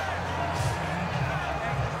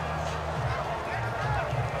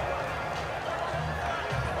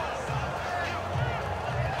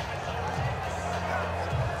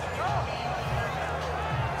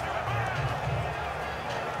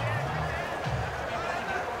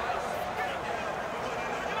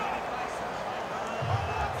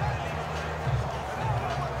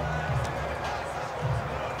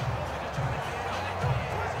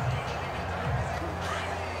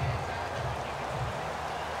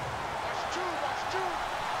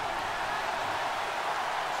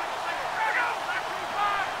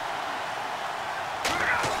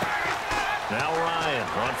 Now Ryan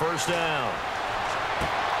on first down.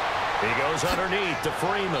 He goes underneath to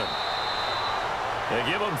Freeman.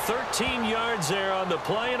 They give him 13 yards there on the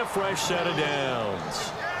play and a fresh set of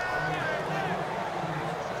downs.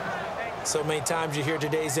 So many times you hear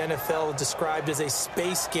today's NFL described as a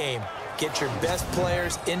space game. Get your best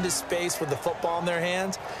players into space with the football in their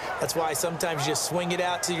hands. That's why sometimes you just swing it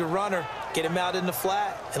out to your runner, get him out in the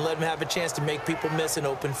flat, and let him have a chance to make people miss an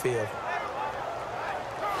open field.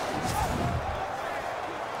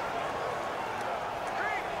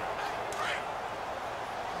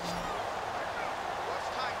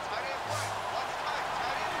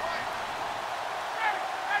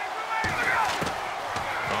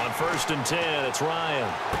 First and 10, it's Ryan.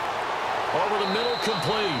 Over the middle,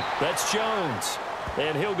 complete. That's Jones.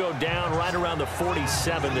 And he'll go down right around the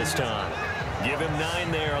 47 this time. Give him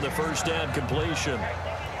 9 there on the first down completion.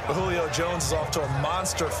 Julio Jones is off to a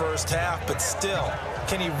monster first half, but still,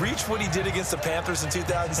 can he reach what he did against the Panthers in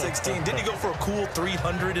 2016? Didn't he go for a cool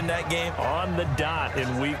 300 in that game? On the dot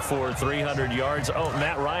in week 4, 300 yards. Oh,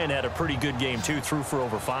 Matt Ryan had a pretty good game, too. Threw for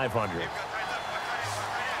over 500.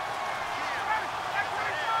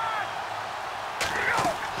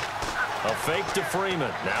 A fake to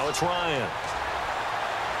Freeman. Now it's Ryan.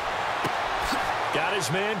 Got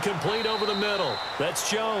his man complete over the middle.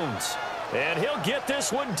 That's Jones. And he'll get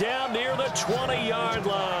this one down near the 20-yard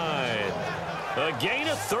line. A gain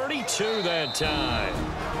of 32 that time.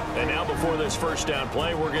 And now before this first down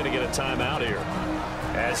play, we're going to get a timeout here,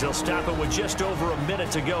 as he'll stop it with just over a minute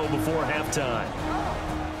to go before halftime.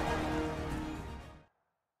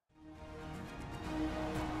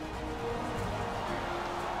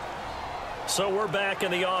 So we're back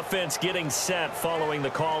in the offense getting set following the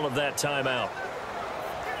call of that timeout.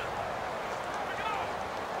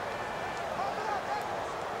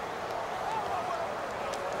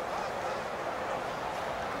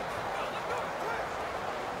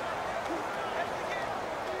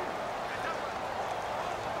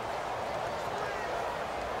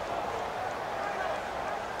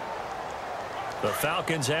 The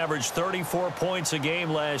Falcons averaged 34 points a game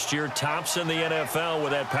last year, tops in the NFL with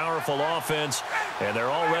that powerful offense, and they're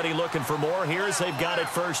already looking for more here as they've got it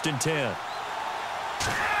 1st and 10.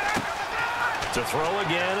 To throw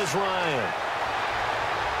again is Ryan.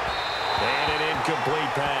 And an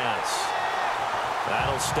incomplete pass.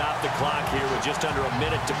 That'll stop the clock here with just under a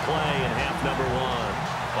minute to play in half number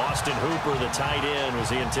 1. Austin Hooper, the tight end, was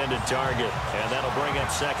the intended target, and that'll bring up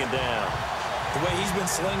 2nd down. The way he's been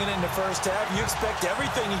slinging in the first half, you expect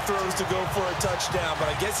everything he throws to go for a touchdown, but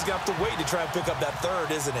I guess he's going to have to wait to try and pick up that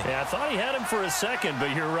 3rd, isn't he? Yeah, I thought he had him for a second,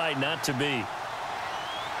 but you're right, not to be.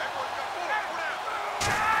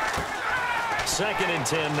 2nd and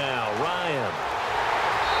 10 now, Ryan.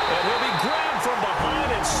 And he'll be grabbed from behind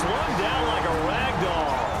and slung down like a rag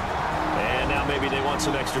doll. And now maybe they want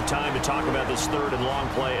some extra time to talk about this 3rd and long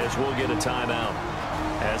play, as we'll get a timeout,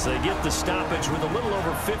 as they get the stoppage with a little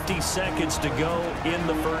over 50 seconds to go in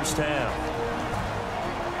the first half.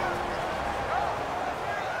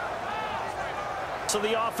 So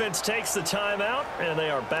the offense takes the timeout, and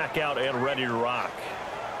they are back out and ready to rock.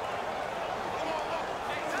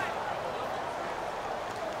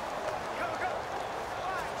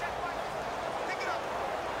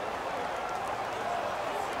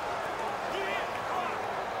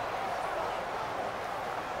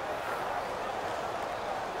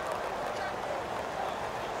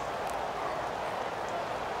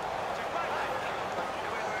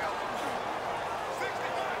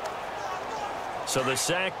 So the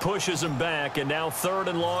sack pushes him back, and now 3rd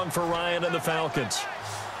and long for Ryan and the Falcons.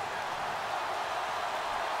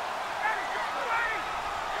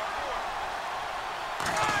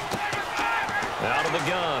 Out of the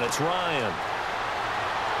gun, it's Ryan.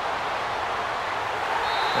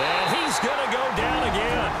 And he's going to go down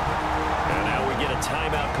again. And now we get a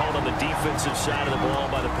timeout called on the defensive side of the ball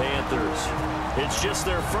by the Panthers. It's just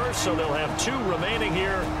their first, so they'll have 2 remaining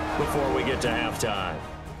here before we get to halftime.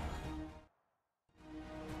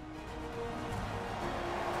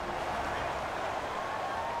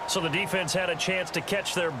 So the defense had a chance to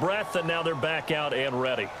catch their breath, and now they're back out and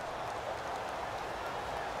ready.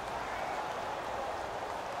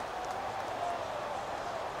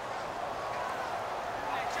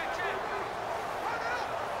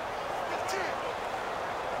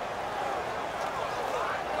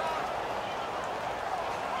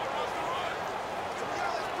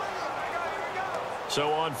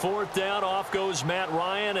 So on 4th down, off goes Matt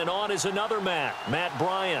Ryan, and on is another Matt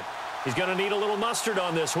Bryant. He's going to need a little mustard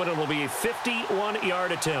on this one. It'll be a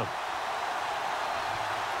 51-yard attempt.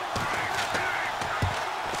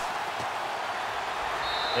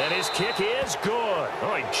 And his kick is good.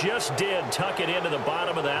 Oh, he just did tuck it into the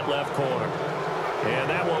bottom of that left corner. And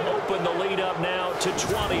that will open the lead up now to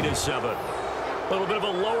 20-7. A little bit of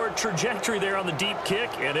a lower trajectory there on the deep kick,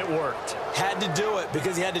 and it worked. Had to do it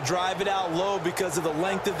because he had to drive it out low because of the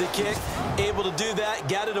length of the kick. Able to do that,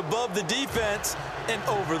 got it above the defense and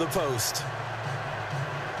over the post.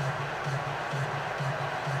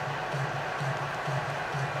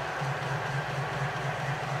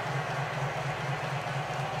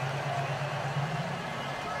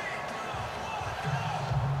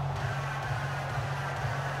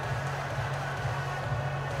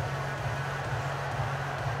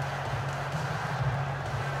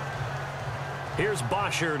 Here's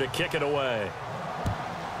Bosher to kick it away.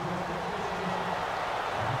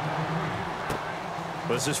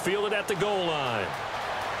 This is fielded at the goal line.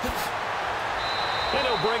 And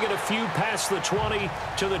he'll bring it a few past the 20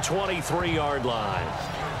 to the 23-yard line.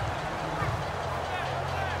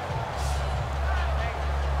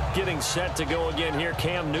 Getting set to go again here.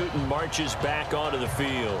 Cam Newton marches back onto the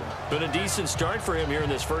field. Been a decent start for him here in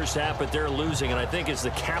this first half, but they're losing. And I think as the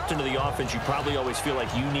captain of the offense, you probably always feel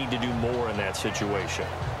like you need to do more in that situation.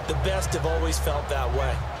 The best have always felt that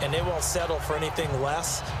way, and they won't settle for anything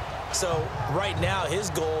less. So right now his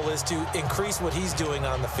goal is to increase what he's doing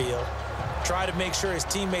on the field try to make sure his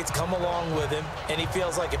teammates come along with him, and he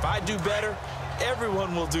feels like if I do better,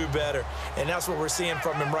 everyone will do better. And that's what we're seeing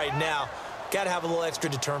from him right now. Got to have a little extra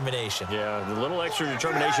determination. Yeah, the little extra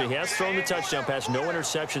determination. He has thrown the touchdown pass. No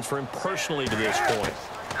interceptions for him personally to this point.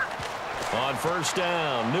 On first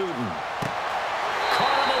down, Newton.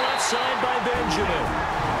 Caught on the left side by Benjamin.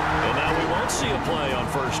 And now we won't see a play on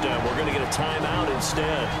first down. We're going to get a timeout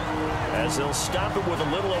instead, as they'll stop it with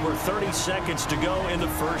a little over 30 seconds to go in the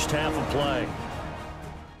first half of play.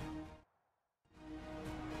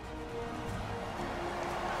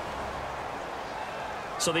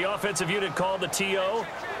 So the offensive unit called the TO,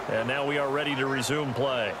 and now we are ready to resume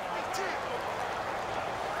play.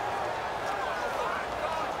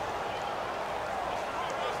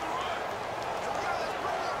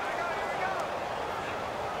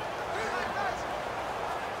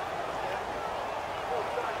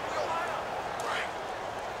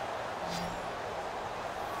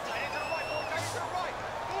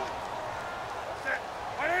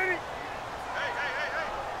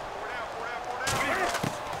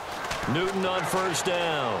 Newton on first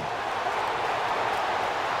down.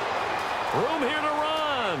 Room here to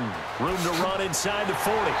run. Room to run inside the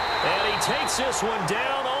 40. And he takes this one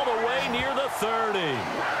down all the way near the 30.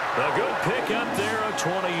 A good pick up there of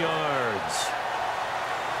 20 yards.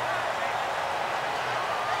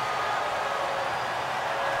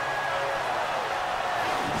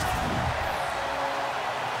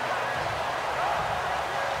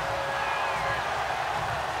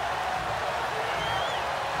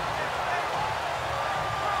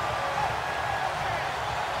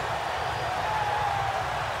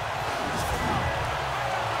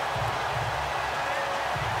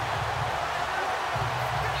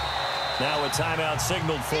 Now a timeout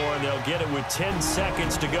signaled for, and they'll get it with 10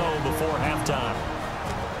 seconds to go before halftime.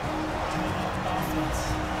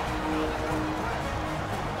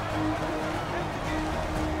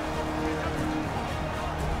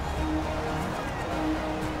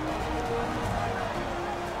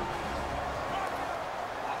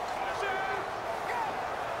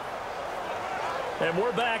 And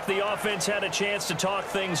we're back. The offense had a chance to talk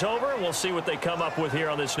things over, and we'll see what they come up with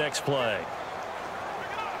here on this next play.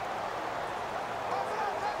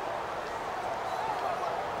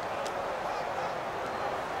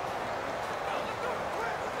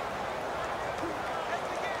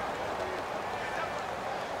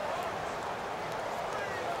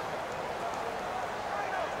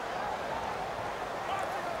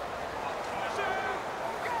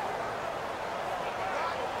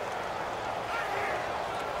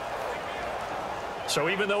 So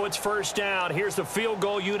even though it's first down, here's the field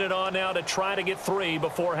goal unit on now to try to get 3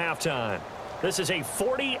 before halftime. This is a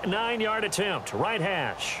 49-yard attempt, right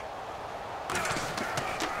hash.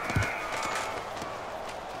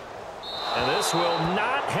 And this will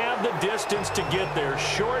not have the distance to get there.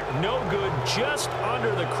 Short, no good, just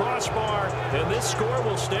under the crossbar. And this score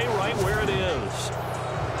will stay right where it is.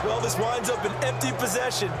 Well, this winds up an empty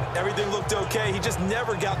possession. Everything looked okay. He just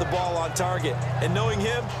never got the ball on target. And knowing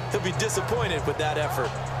him, he'll be disappointed with that effort.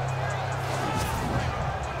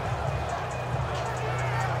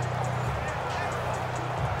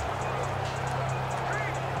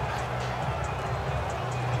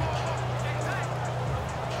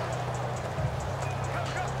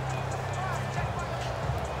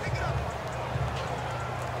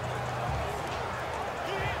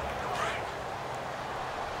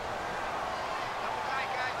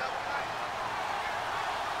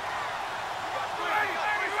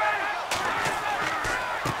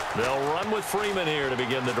 They'll run with Freeman here to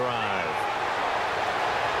begin the drive.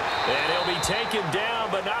 And he'll be taken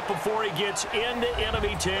down, but not before he gets into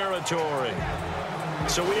enemy territory.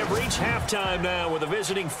 So we have reached halftime now with the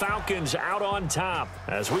visiting Falcons out on top,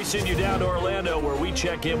 as we send you down to Orlando, where we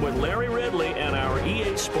check in with Larry Ridley and our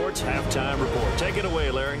EA Sports Halftime Report. Take it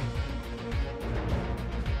away, Larry.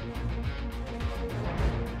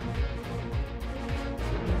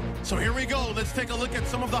 So here we go. Let's take a look at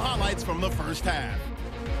some of the highlights from the first half.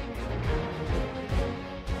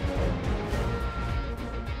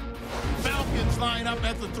 Falcons line up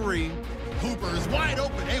at the 3. Hooper is wide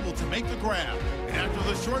open, able to make the grab. And after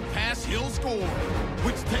the short pass, he'll score,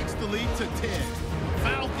 which takes the lead to 10.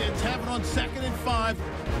 Falcons have it on 2nd and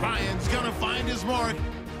 5. Ryan's going to find his mark,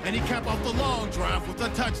 and he capped off the long drive with a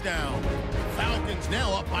touchdown. Falcons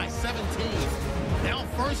now up by 17. Now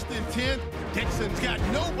 1st and 10. Dixon's got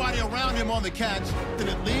nobody around him on the catch, and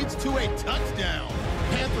it leads to a touchdown.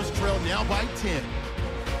 Panthers trail now by 10.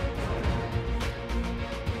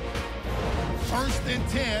 1st and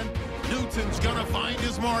 10. Newton's gonna find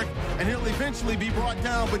his mark, and he'll eventually be brought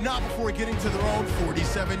down, but not before getting to their own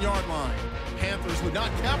 47-yard line. Panthers would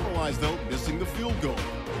not capitalize, though, missing the field goal.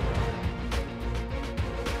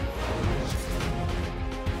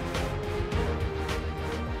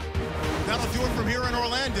 That'll do it from here in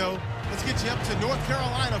Orlando. Let's get you up to North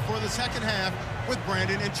Carolina for the second half with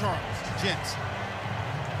Brandon and Charles. Gents.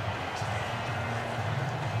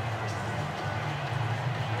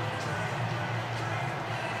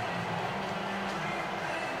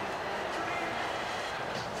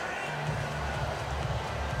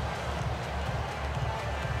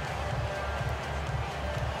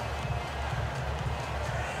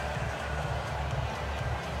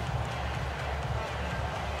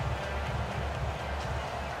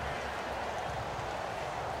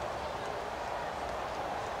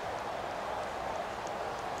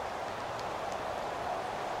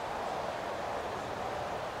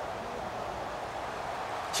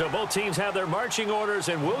 So both teams have their marching orders,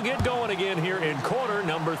 and we'll get going again here in quarter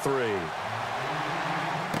number 3.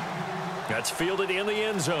 That's fielded in the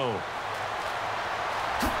end zone.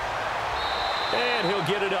 And he'll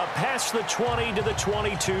get it up past the 20 to the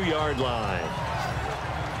 22-yard line.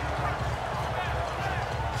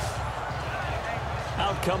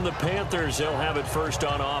 Out come the Panthers. They'll have it first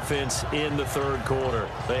on offense in the third quarter.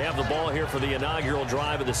 They have the ball here for the inaugural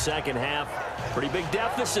drive of the second half. Pretty big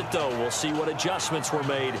deficit, though. We'll see what adjustments were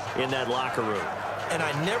made in that locker room. And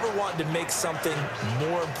I never want to make something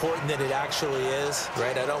more important than it actually is,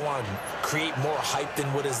 right? I don't want to create more hype than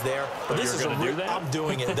what is there. But this is do that? I'm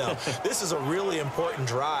doing it, though. This is a really important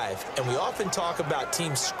drive. And we often talk about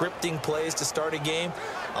teams scripting plays to start a game.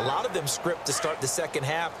 A lot of them script to start the second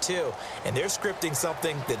half, too. And they're scripting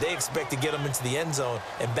something that they expect to get them into the end zone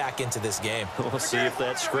and back into this game. We'll see if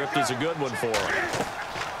that script is a good one for them.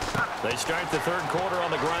 They start the third quarter on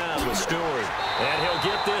the ground with Stewart. And he'll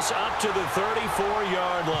get this up to the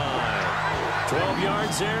 34-yard line. 12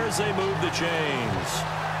 yards there as they move the chains.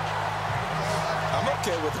 I'm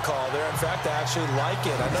okay with the call there. In fact, I actually like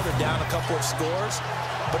it. I know they're down a couple of scores,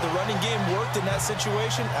 but the running game worked in that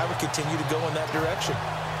situation. I would continue to go in that direction.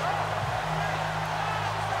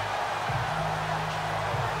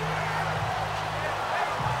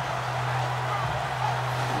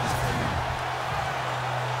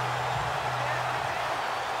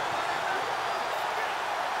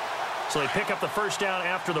 So they pick up the first down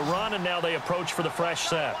after the run, and now they approach for the fresh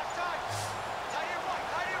set.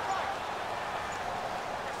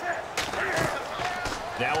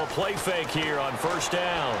 Now a play fake here on first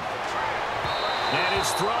down. And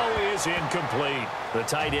his throw is incomplete. The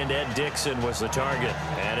tight end, Ed Dixon, was the target.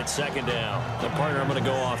 And it's second down. Now, partner, I'm going to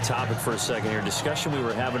go off topic for a second here. Discussion we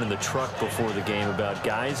were having in the truck before the game about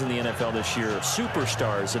guys in the NFL this year,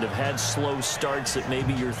 superstars that have had slow starts that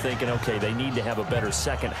maybe you're thinking, okay, they need to have a better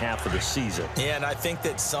second half of the season. Yeah, and I think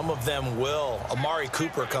that some of them will. Amari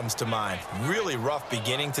Cooper comes to mind. Really rough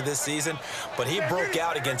beginning to this season, but he broke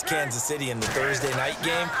out against Kansas City in the Thursday night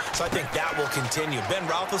game, so I think that will continue. Ben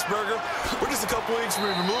Roethlisberger, we're just a couple weeks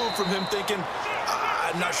removed from him thinking,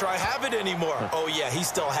 I'm not sure I have it anymore. Oh, yeah, he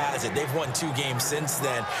still has it. They've won 2 games since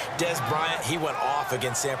then. Des Bryant, he went off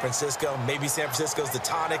against San Francisco. Maybe San Francisco's the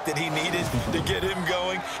tonic that he needed to get him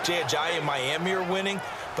going. Jay Ajayi and Miami are winning.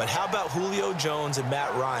 But how about Julio Jones and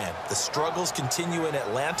Matt Ryan? The struggles continue in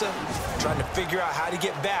Atlanta, trying to figure out how to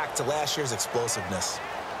get back to last year's explosiveness.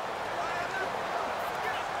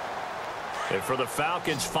 And for the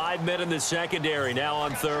Falcons, 5 men in the secondary, now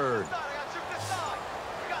on third.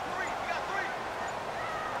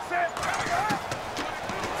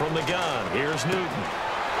 From the gun, here's Newton.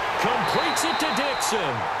 Completes it to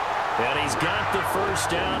Dixon. And he's got the first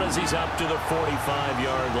down as he's up to the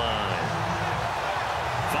 45-yard line.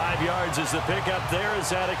 5 yards is the pickup there as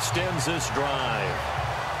that extends this drive.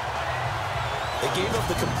 They gave up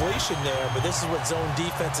the completion there, but this is what zone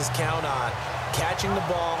defenses count on. Catching the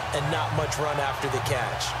ball and not much run after the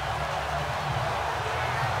catch.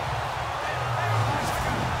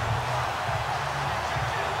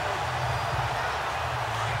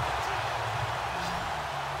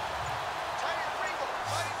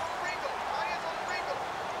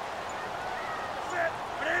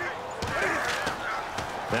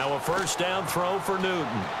 Now a first down throw for Newton.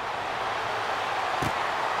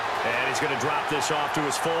 And he's going to drop this off to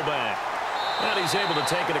his fullback. And he's able to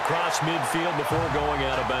take it across midfield before going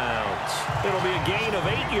out of bounds. It'll be a gain of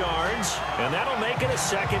 8 yards, and that'll make it a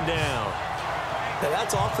second down. Now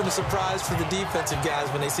that's often a surprise for the defensive guys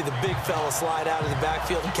when they see the big fella slide out of the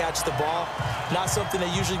backfield and catch the ball. Not something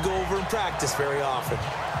they usually go over in practice very often.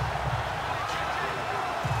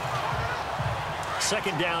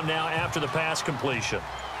 Second down now after the pass completion.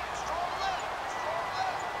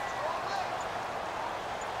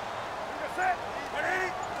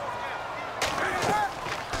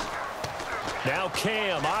 Now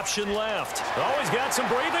Cam, option left. Oh, he's got some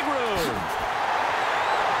breathing room.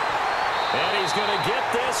 And he's going to get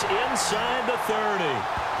this inside the 30.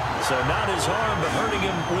 So not his arm, but hurting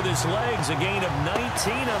him with his legs. A gain of 19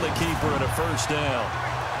 on the keeper and a first down.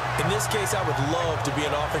 In this case, I would love to be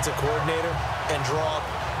an offensive coordinator and draw up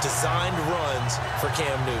designed runs for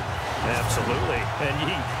Cam Newton. Absolutely. And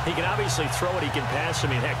he can obviously throw it. He can pass. I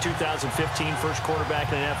mean, heck, 2015 first quarterback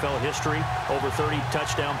in NFL history. Over 30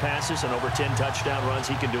 touchdown passes and over 10 touchdown runs.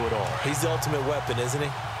 He can do it all. He's the ultimate weapon, isn't he?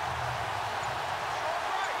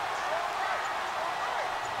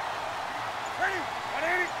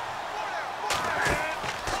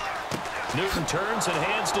 Newton turns and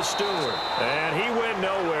hands to Stewart. And he went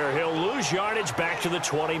nowhere. He'll lose yardage back to the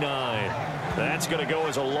 29. That's going to go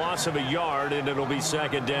as a loss of a yard, and it'll be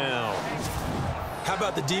second down. How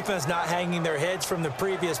about the defense not hanging their heads from the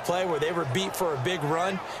previous play where they were beat for a big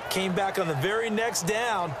run, came back on the very next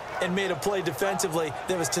down, and made a play defensively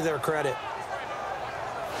that was to their credit.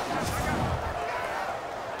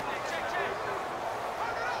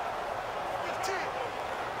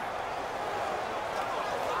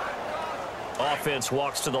 Offense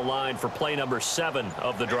walks to the line for play number 7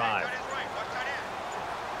 of the drive.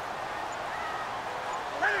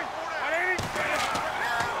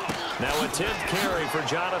 Now a 10th carry for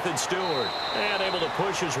Jonathan Stewart. And able to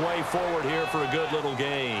push his way forward here for a good little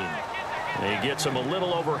gain. He gets them a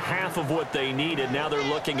little over half of what they needed. Now they're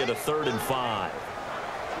looking at a 3rd and 5.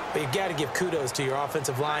 But you've got to give kudos to your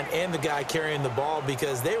offensive line and the guy carrying the ball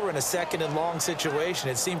because they were in a 2nd and long situation.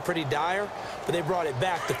 It seemed pretty dire, but they brought it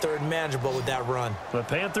back to 3rd and manageable with that run. The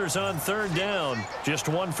Panthers on 3rd down. Just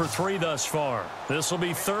 1 for 3 thus far. This will be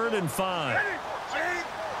 3rd and 5.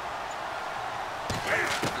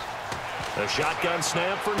 A shotgun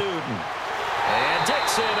snap for Newton. And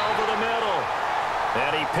Dixon over the middle.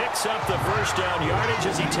 And he picks up the first down yardage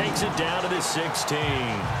as he takes it down to the 16.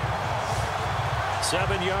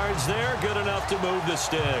 7 yards there, good enough to move the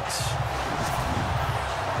sticks.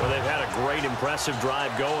 Well, they've had a great, impressive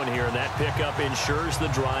drive going here, and that pickup ensures the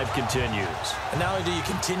drive continues. And not only do you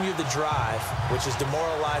continue the drive, which is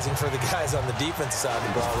demoralizing for the guys on the defense side of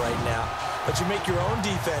the ball right now, but you make your own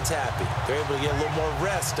defense happy. They're able to get a little more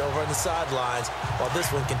rest over on the sidelines while this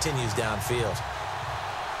one continues downfield.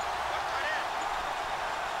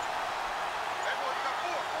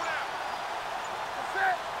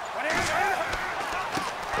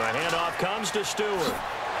 The handoff comes to Stewart.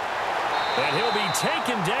 And he'll be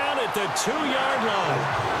taken down at the 2-yard line.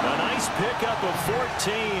 A nice pickup of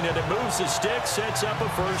 14, and it moves the stick, sets up a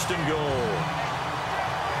 1st and goal.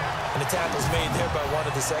 And the tackle's made there by one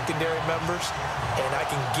of the secondary members. And I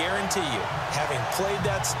can guarantee you, having played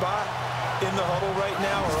that spot in the huddle right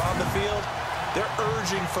now or on the field, they're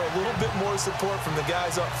urging for a little bit more support from the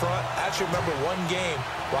guys up front. I actually remember one game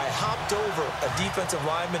where I hopped over a defensive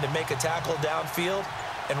lineman to make a tackle downfield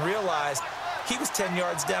and realized he was 10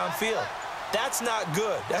 yards downfield. That's not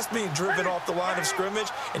good. That's being driven off the line of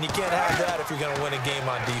scrimmage, and you can't have that if you're going to win a game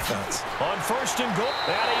on defense. On 1st and goal,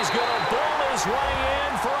 and he's going to bull his way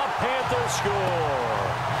in for a Panther score.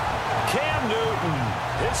 Cam Newton,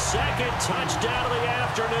 his 2nd touchdown of the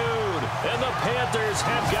afternoon, and the Panthers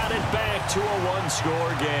have got it back to a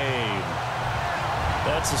 1-score game.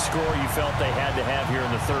 That's the score you felt they had to have here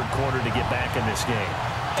in the 3rd quarter to get back in this game.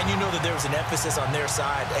 And you know that there was an emphasis on their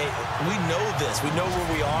side. Hey, we know this. We know where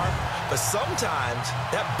we are. But sometimes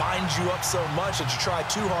that binds you up so much that you try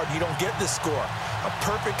too hard, you don't get this score. A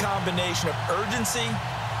perfect combination of urgency,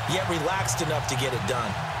 yet relaxed enough to get it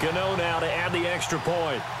done. Gano now to add the extra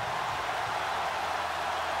point.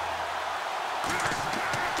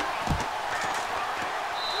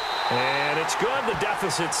 And it's good. The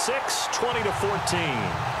deficit 6,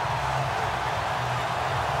 20-14.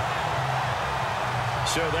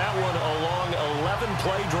 So that one a long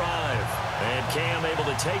 11-play drive. And Cam able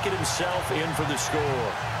to take it himself in for the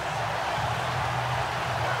score.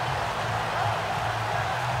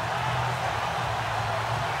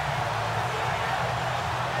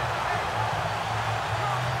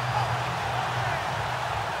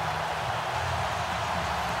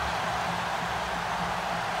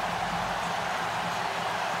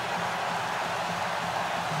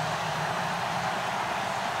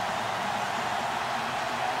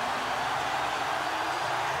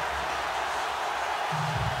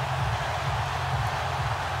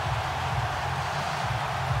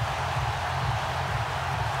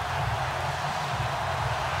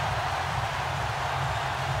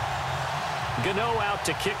 Gano out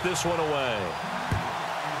to kick this one away.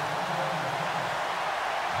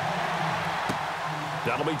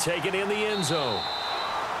 That'll be taken in the end zone.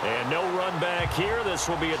 And no run back here. This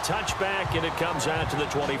will be a touchback, and it comes out to the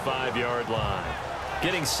 25-yard line.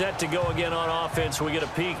 Getting set to go again on offense, we get a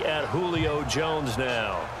peek at Julio Jones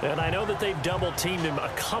now. And I know that they've double-teamed him a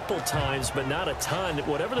couple times, but not a ton.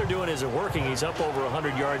 Whatever they're doing isn't working. He's up over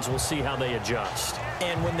 100 yards. We'll see how they adjust.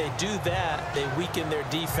 And when they do that, they weaken their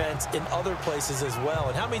defense in other places as well.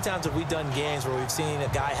 And how many times have we done games where we've seen a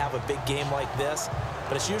guy have a big game like this,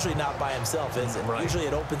 but it's usually not by himself, is it? Right. Usually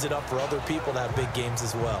it opens it up for other people to have big games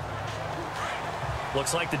as well.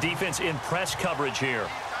 Looks like the defense in press coverage here.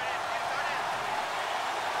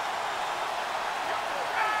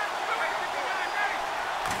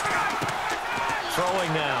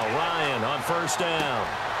 Throwing now, Ryan on first down.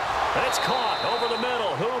 And it's caught over the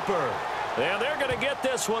middle, Hooper. And they're going to get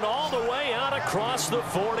this one all the way out across the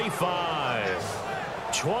 45.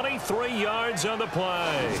 23 yards on the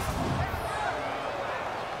play.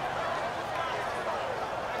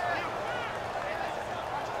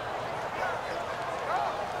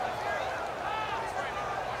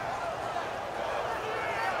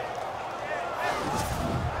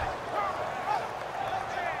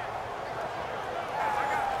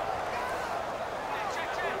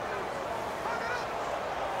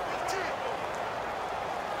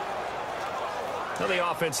 The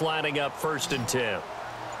offense lining up 1st and 10.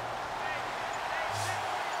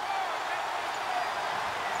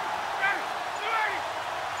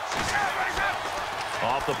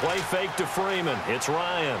 Off the play fake to Freeman. It's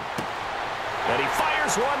Ryan. And he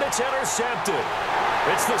fires one that's intercepted.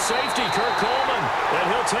 It's the safety, Kirk Coleman.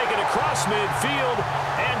 And he'll take it across midfield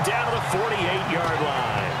and down to the 48-yard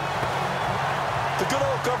line. The good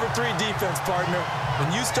old cover 3 defense, partner.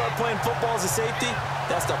 When you start playing football as a safety,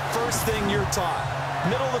 that's the first thing you're taught.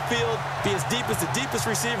 Middle of the field, be as deep as the deepest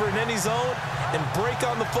receiver in any zone, and break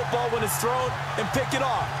on the football when it's thrown and pick it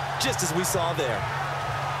off, just as we saw there.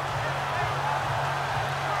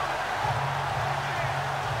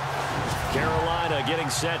 Carolina getting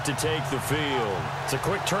set to take the field. It's a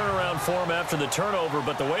quick turnaround for them after the turnover,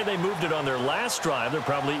 but the way they moved it on their last drive, they're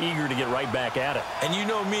probably eager to get right back at it. And you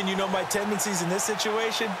know me and you know my tendencies in this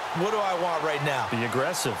situation. What do I want right now? Be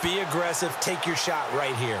aggressive. Be aggressive. Take your shot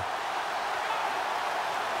right here.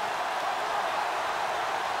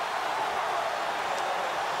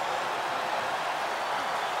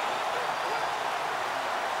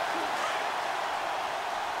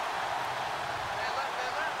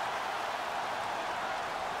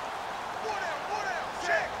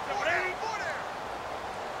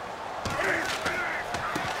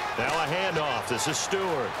 This is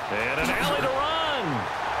Stewart. And an alley to run.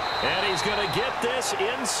 And he's going to get this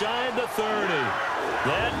inside the 30.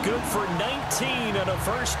 That good for 19 and a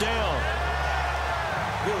first down.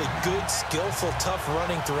 Really good, skillful, tough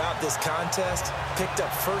running throughout this contest. Picked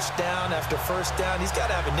up first down after first down. He's got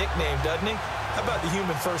to have a nickname, doesn't he? How about the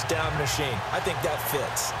human first down machine? I think that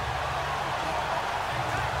fits.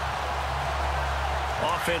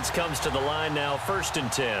 Offense comes to the line now, 1st and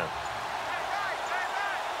 10.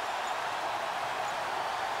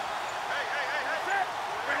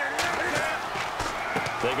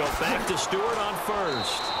 They go back to Stewart on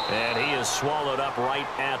first. And he is swallowed up right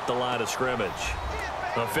at the line of scrimmage.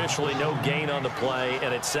 Officially no gain on the play,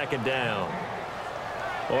 and it's 2nd down.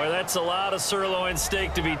 Boy, that's a lot of sirloin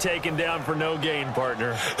steak to be taken down for no gain,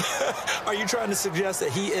 partner. Are you trying to suggest that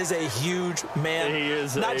he is a huge man? He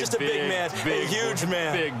is not just a big man, a huge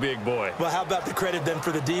man. Big boy. Well, how about the credit then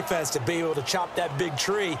for the defense to be able to chop that big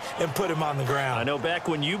tree and put him on the ground? I know back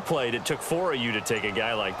when you played, it took 4 of you to take a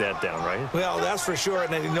guy like that down, right? Well, that's for sure.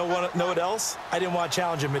 And you know what else? I didn't want to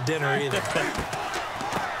challenge him at dinner either.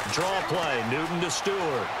 Draw play, Newton to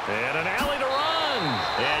Stewart. And an alley to run.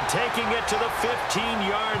 And taking it to the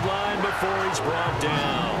 15-yard line before he's brought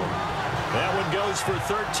down. That one goes for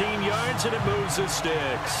 13 yards, and it moves the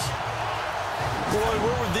sticks. Boy,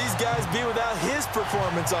 where would these guys be without his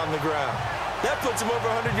performance on the ground? That puts him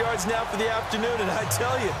over 100 yards now for the afternoon, and I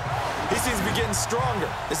tell you, he seems to be getting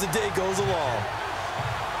stronger as the day goes along.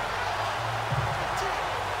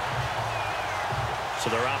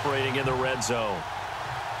 So they're operating in the red zone.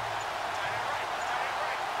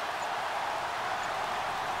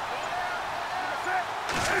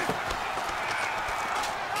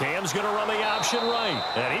 Cam's going to run the option right,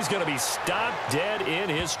 and he's going to be stopped dead in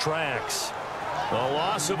his tracks. A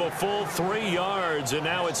loss of a full 3 yards, and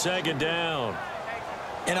now it's 2nd down.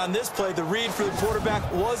 And on this play, the read for the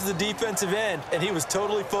quarterback was the defensive end, and he was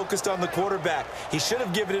totally focused on the quarterback. He should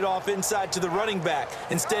have given it off inside to the running back.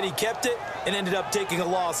 Instead, he kept it and ended up taking a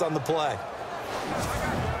loss on the play.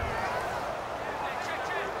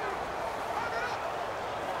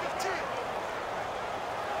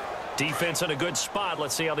 Defense in a good spot.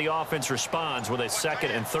 Let's see how the offense responds with a 2nd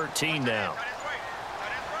and 13 now.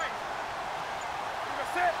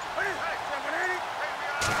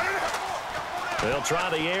 They'll try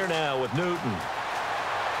the air now with Newton.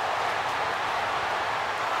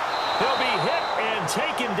 He'll be hit and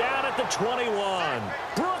taken down at the 21.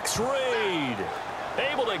 Brooks Reed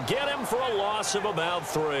able to get him for a loss of about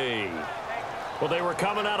 3. Well, they were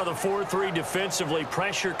coming out of the 4-3 defensively.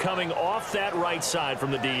 Pressure coming off that right side from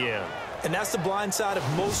the DN. And that's the blind side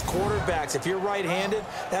of most quarterbacks. If you're right-handed,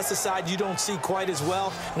 that's the side you don't see quite as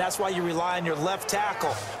well, and that's why you rely on your left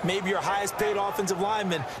tackle, maybe your highest-paid offensive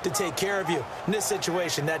lineman, to take care of you. In this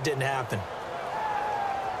situation, that didn't happen.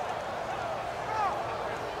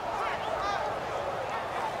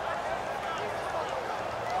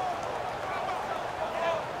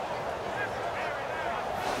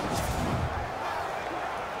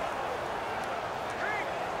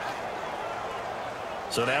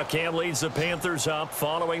 So now Cam leads the Panthers up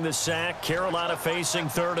following the sack. Carolina facing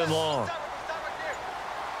 3rd and long.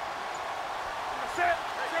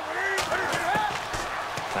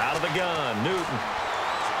 Out of the gun, Newton.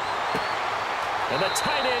 And the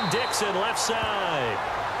tight end Dixon left side.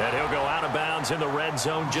 And he'll go out of bounds in the red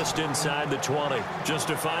zone just inside the 20. Just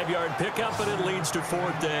a 5-yard pickup, and it leads to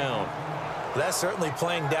 4th down. That's certainly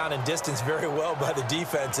playing down in distance very well by the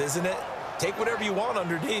defense, isn't it? Take whatever you want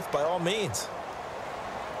underneath by all means.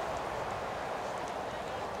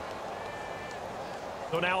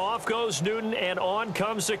 So now off goes Newton, and on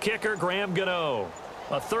comes the kicker, Graham Gano.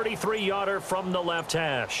 A 33-yarder from the left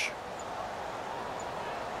hash.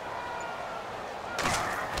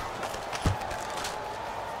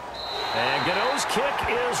 And Gano's kick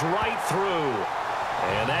is right through.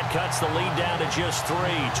 And that cuts the lead down to just 3,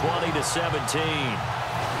 20-17.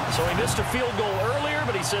 So he missed a field goal earlier,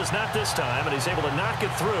 but he says not this time, and he's able to knock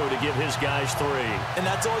it through to give his guys 3. And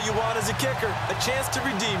that's all you want as a kicker, a chance to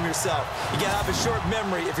redeem yourself. You got to have a short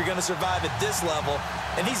memory if you're going to survive at this level,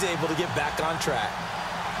 and he's able to get back on track.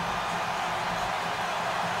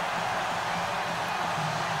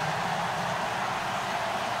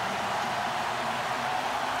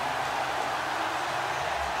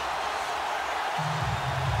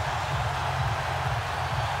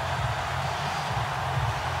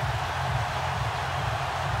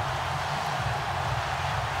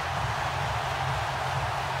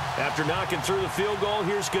 After knocking through the field goal,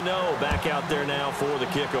 here's Gano back out there now for the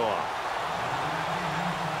kickoff.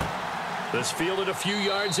 This fielded a few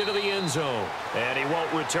yards into the end zone. And he won't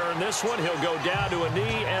return this one. He'll go down to a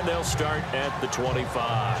knee, and they'll start at the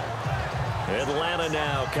 25. Atlanta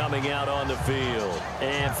now coming out on the field.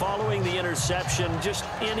 And following the interception, just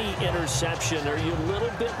any interception, are you a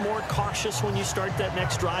little bit more cautious when you start that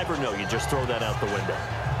next drive, or no, you just throw that out the window?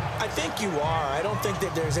 I think you are. I don't think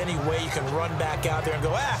that there's any way you can run back out there and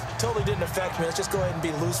go, totally didn't affect me. Let's just go ahead and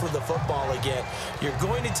be loose with the football again. You're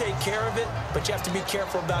going to take care of it, but you have to be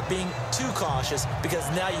careful about being too cautious because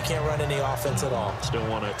now you can't run any offense at all. Still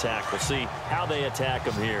want to attack. We'll see how they attack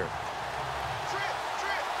them here.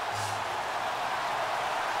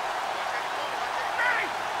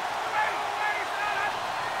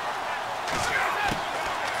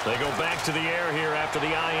 They go back to the air here after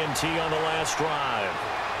the INT on the last drive.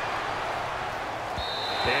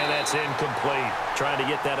 And that's incomplete. Trying to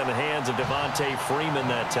get that in the hands of Devontae Freeman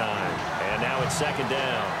that time. And now it's 2nd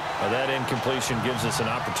down. Well, that incompletion gives us an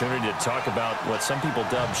opportunity to talk about what some people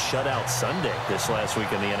dubbed Shutout Sunday this last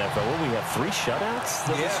week in the NFL. Well, we have 3 shutouts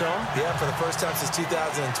that we saw? Yeah, for the first time since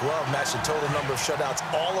 2012, matched the total number of shutouts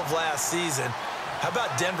all of last season. How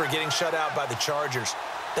about Denver getting shut out by the Chargers?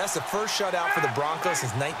 That's the first shutout for the Broncos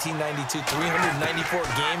since 1992, 394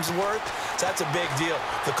 games worth. So that's a big deal.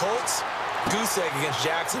 The Colts, goose egg against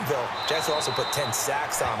Jacksonville. Jacksonville also put 10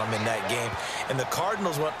 sacks on them in that game. And the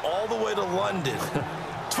Cardinals went all the way to London,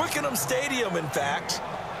 Twickenham Stadium, in fact,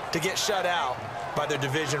 to get shut out by their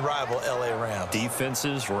division rival, LA Rams.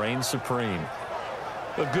 Defenses reign supreme.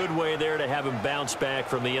 A good way there to have him bounce back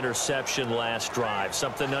from the interception last drive.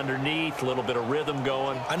 Something underneath, a little bit of rhythm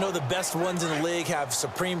going. I know the best ones in the league have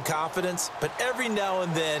supreme confidence, but every now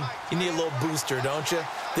and then you need a little booster, don't you?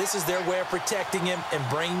 This is their way of protecting him and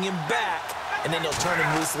bringing him back, and then they'll turn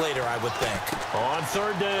him loose later, I would think. On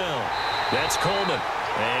 3rd down, that's Coleman.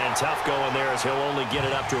 And tough going there as he'll only get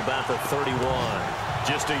it up to about the 31.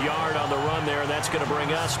 Just a yard on the run there, and that's going to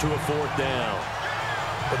bring us to a 4th down.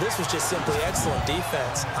 Well, this was just simply excellent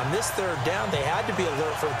defense. On this 3rd down, they had to be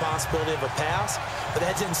alert for the possibility of a pass, but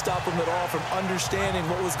that didn't stop them at all from understanding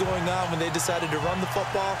what was going on when they decided to run the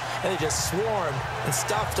football, and they just swarmed and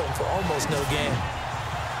stopped them for almost no gain.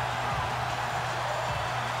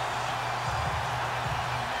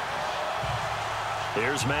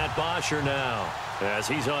 Here's Matt Bosher now as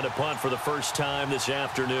he's on to punt for the first time this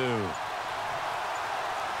afternoon.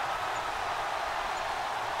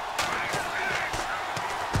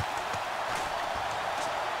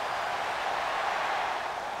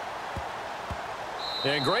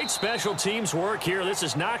 And great special teams work here. This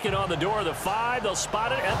is knocking on the door of the 5. They'll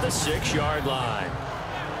spot it at the 6-yard line.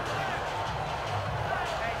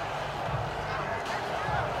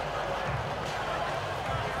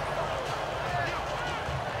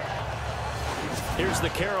 Here's the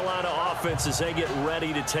Carolina offense as they get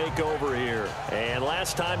ready to take over here. And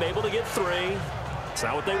last time able to get 3. It's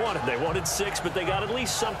not what they wanted. They wanted 6, but they got at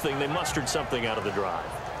least something. They mustered something out of the drive.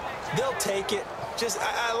 They'll take it.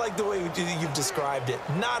 I like the way you've described it.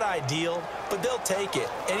 Not ideal, but they'll take it.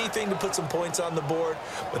 Anything to put some points on the board.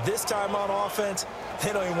 But this time on offense,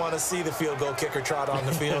 they don't even want to see the field goal kicker trot on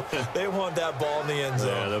the field. They want that ball in the end zone.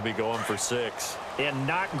 Yeah, they'll be going for 6. And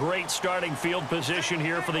not great starting field position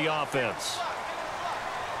here for the offense.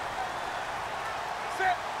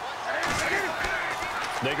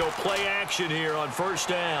 They go play action here on first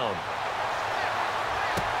down.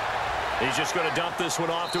 He's just going to dump this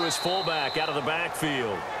one off to his fullback out of the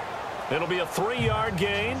backfield. It'll be a 3-yard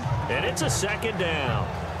gain, and it's a 2nd down.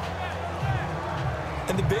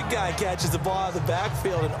 And the big guy catches the ball out of the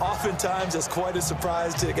backfield, and oftentimes it's quite a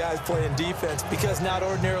surprise to the guys playing defense because not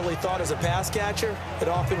ordinarily thought as a pass catcher, it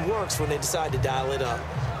often works when they decide to dial it up.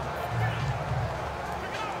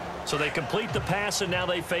 So they complete the pass, and now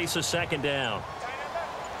they face a 2nd down.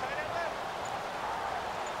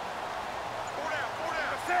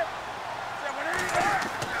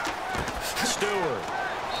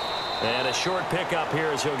 And a short pickup here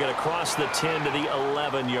as he'll get across the 10 to the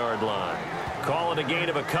 11-yard line. Call it a gain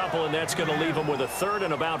of a couple, and that's going to leave him with a 3rd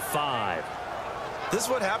and about 5. This is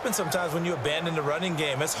what happens sometimes when you abandon the running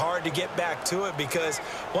game. It's hard to get back to it because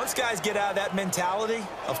once guys get out of that mentality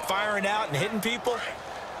of firing out and hitting people,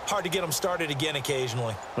 hard to get them started again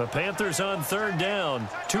occasionally. The Panthers on 3rd down,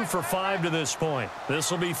 2 for 5 to this point. This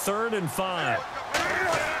will be 3rd and 5.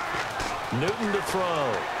 Newton to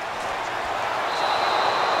throw.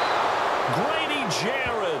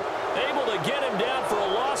 Jared able to get him down for a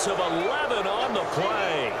loss of 11 on the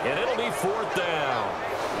play, and it'll be 4th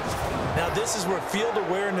down. Now this is where field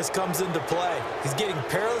awareness comes into play. He's getting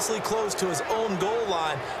perilously close to his own goal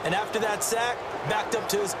line, and after that sack, backed up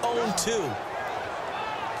to his own 2.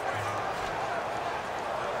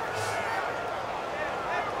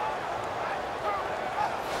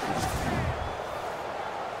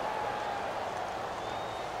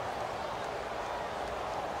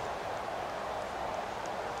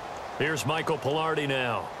 Here's Michael Pilardi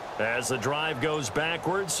now as the drive goes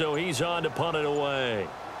backwards, so he's on to punt it away.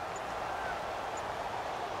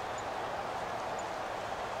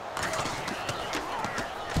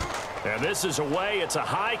 And this is away. It's a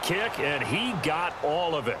high kick, and he got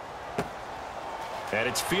all of it. And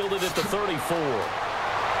it's fielded at the 34.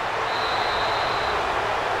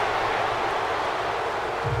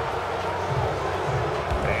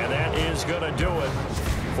 And that is going to do it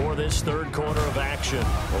for this 3rd quarter of action.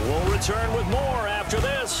 We'll return with more after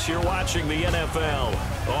this. You're watching the NFL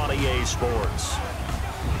on EA Sports.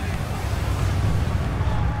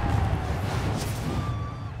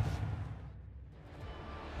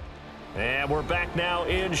 And we're back now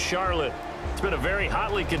in Charlotte. It's been a very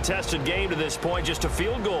hotly contested game to this point. Just a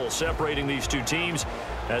field goal separating these two teams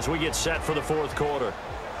as we get set for the 4th quarter.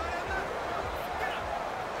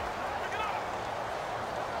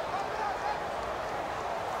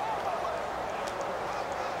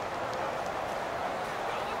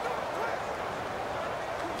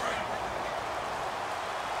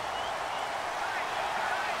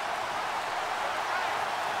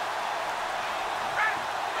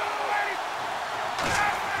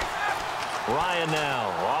 Ryan now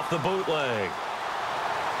off the bootleg.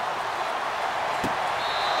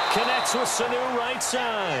 Connects with Sanu right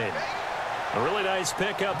side. A really nice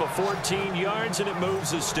pickup of 14 yards, and it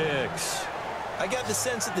moves the sticks. I got the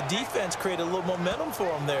sense that the defense created a little momentum for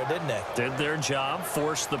them there, didn't they? Did their job,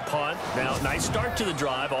 forced the punt. Now, nice start to the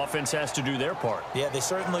drive. Offense has to do their part. Yeah, they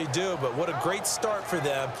certainly do, but what a great start for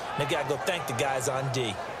them. They got to go thank the guys on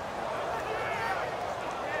D.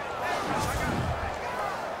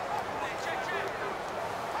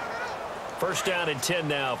 First down and 10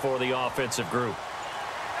 now for the offensive group.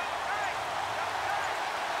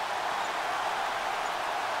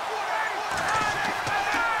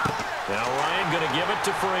 Now Ryan going to give it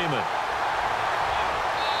to Freeman.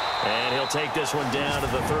 And he'll take this one down to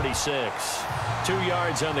the 36. 2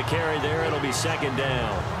 yards on the carry there. It'll be 2nd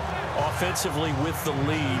down. Offensively with the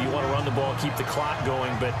lead, you want to run the ball, keep the clock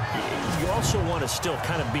going, but you also want to still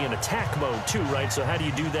kind of be in attack mode too, right? So how do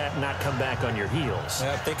you do that and not come back on your heels?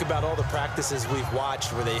 Yeah, think about all the practices we've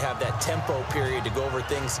watched where they have that tempo period to go over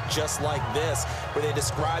things just like this, where they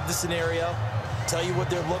describe the scenario, tell you what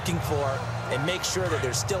they're looking for, and make sure that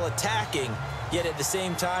they're still attacking, yet at the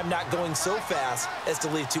same time not going so fast as to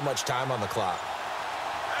leave too much time on the clock.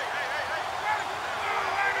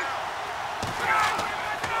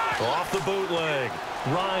 Off the bootleg,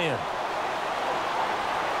 Ryan.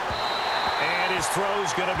 And his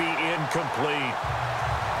throw's going to be incomplete.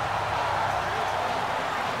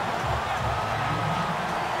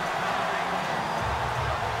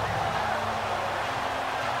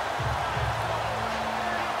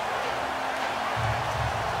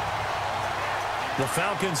 The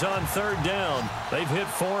Falcons on 3rd down. They've hit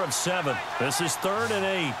 4 of 7. This is 3rd and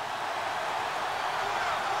 8.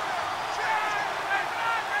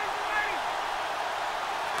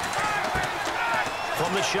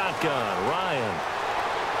 From the shotgun, Ryan.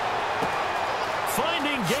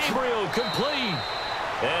 Finding Gabriel, complete.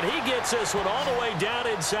 And he gets this one all the way down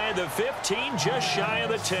inside the 15, just shy of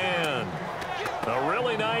the 10. A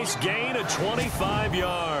really nice gain of 25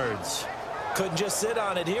 yards. Couldn't just sit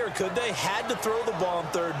on it here, could they? Had to throw the ball on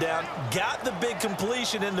 3rd down. Got the big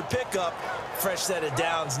completion in the pickup. Fresh set of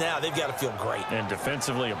downs now. They've got to feel great. And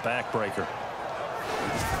defensively, a backbreaker.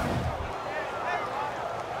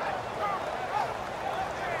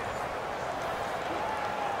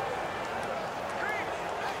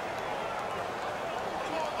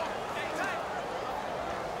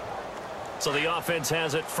 So the offense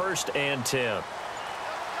has it 1st and 10.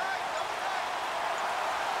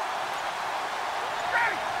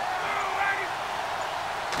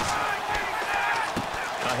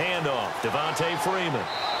 A handoff, Devontae Freeman.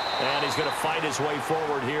 And he's going to fight his way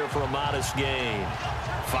forward here for a modest gain.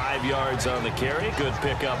 5 yards on the carry. Good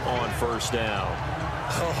pickup on 1st down.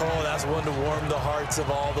 Oh, that's one to warm the hearts of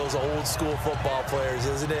all those old school football players,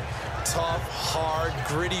 isn't it? Tough, hard,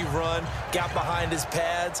 gritty run. Got behind his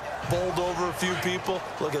pads, bowled over a few people.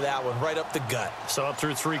 Look at that one, right up the gut. So up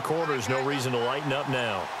through 3 quarters, no reason to lighten up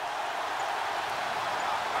now.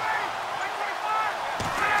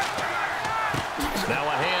 Now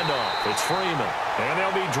a handoff. It's Freeman. And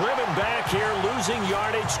they'll be driven back here, losing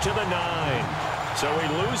yardage to the 9. So he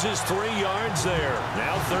loses 3 yards there.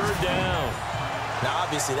 Now 3rd down. Now,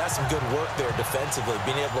 obviously, that's some good work there defensively,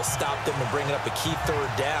 being able to stop them and bringing up a key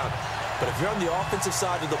 3rd down. But if you're on the offensive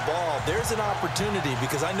side of the ball, there's an opportunity,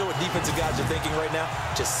 because I know what defensive guys are thinking right now.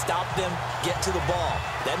 Just stop them, get to the ball.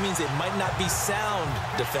 That means it might not be sound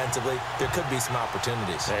defensively. There could be some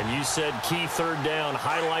opportunities. And you said key 3rd down.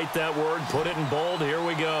 Highlight that word. Put it in bold. Here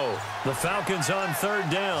we go. The Falcons on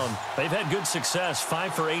 3rd down. They've had good success.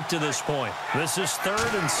 5 for 8 to this point. This is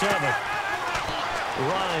 3rd and 7.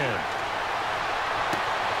 Ryan.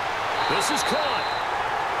 This is caught.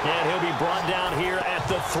 And he'll be brought down here at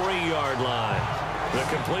the 3-yard line. The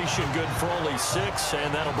completion good for only 6,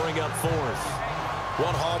 and that'll bring up 4th.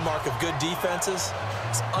 One hallmark of good defenses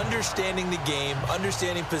is understanding the game,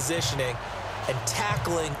 understanding positioning, and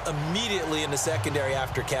tackling immediately in the secondary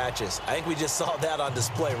after catches. I think we just saw that on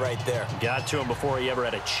display right there. Got to him before he ever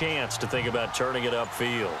had a chance to think about turning it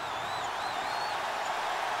upfield.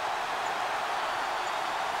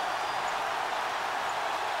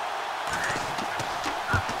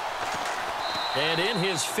 And in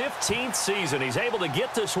his 15th season, he's able to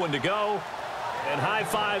get this one to go. And high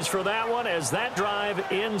fives for that one as that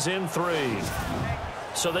drive ends in 3.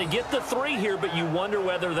 So they get the 3 here, but you wonder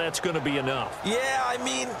whether that's going to be enough. Yeah, I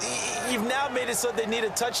mean, you've now made it so they need a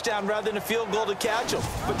touchdown rather than a field goal to catch them.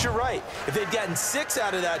 But you're right. If they'd gotten 6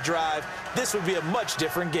 out of that drive, this would be a much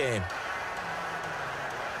different game.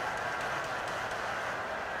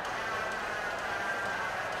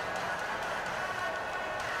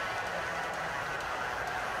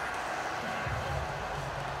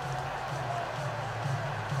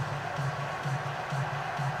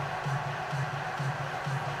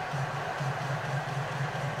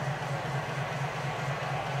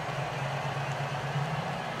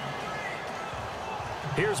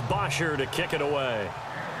 Here's Bosher to kick it away.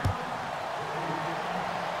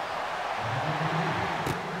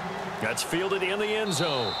 That's fielded in the end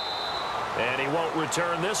zone. And he won't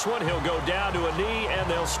return this one. He'll go down to a knee, and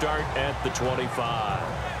they'll start at the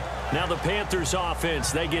 25. Now the Panthers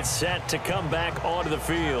offense, they get set to come back onto the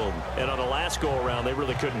field. And on the last go-around, they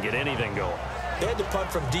really couldn't get anything going. They had to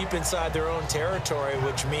punt from deep inside their own territory,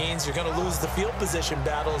 which means you're going to lose the field position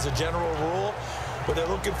battle as a general rule. What they're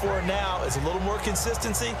looking for now is a little more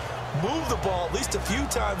consistency, move the ball at least a few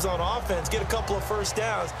times on offense, get a couple of first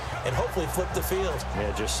downs, and hopefully flip the field.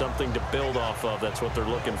 Yeah, just something to build off of. That's what they're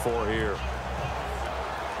looking for here.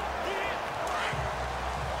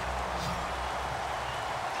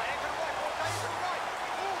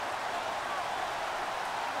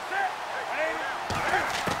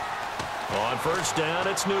 On first down,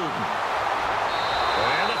 it's Newton.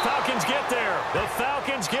 And the Falcons get there. The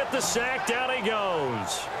Falcons get the sack. Down he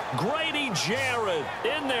goes. Grady Jarrett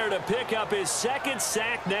in there to pick up his second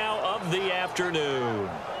sack now of the afternoon.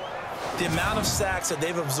 The amount of sacks that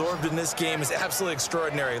they've absorbed in this game is absolutely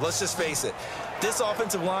extraordinary. Let's just face it. This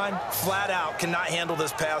offensive line, flat out, cannot handle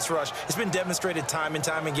this pass rush. It's been demonstrated time and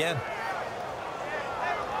time again.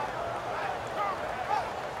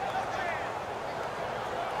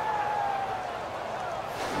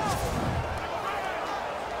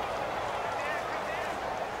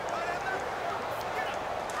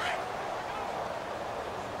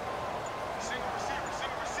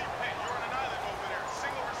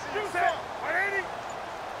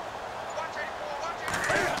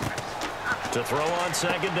 To throw on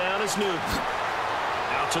second down is Newton.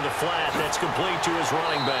 Out to the flat. That's complete to his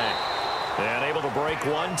running back. And able to break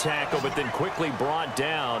one tackle, but then quickly brought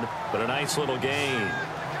down. But a nice little gain.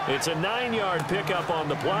 It's a 9-yard pickup on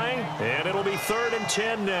the play, and it'll be 3rd and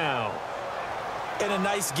 10 now. And a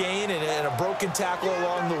nice gain and a broken tackle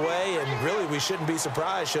along the way, and really we shouldn't be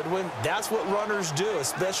surprised, should we? That's what runners do,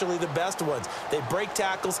 especially the best ones. They break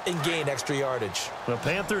tackles and gain extra yardage. The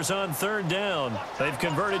Panthers on 3rd down. They've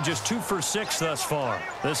converted just 2 for 6 thus far.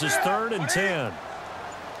 This is 3rd and 10.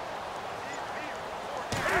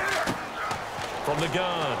 From the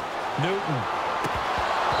gun, Newton.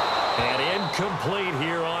 And incomplete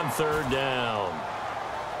here on 3rd down.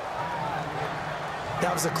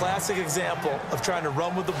 That was a classic example of trying to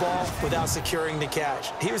run with the ball without securing the catch.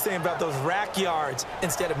 He was thinking about those rack yards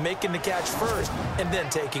instead of making the catch first and then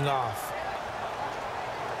taking off.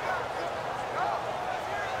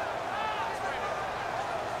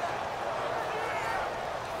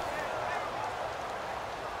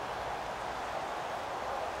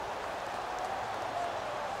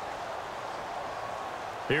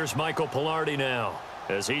 Here's Michael Pilardi now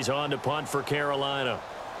as he's on to punt for Carolina.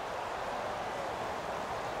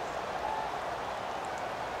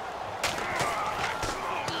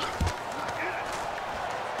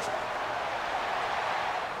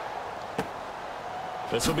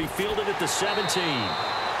 This will be fielded at the 17.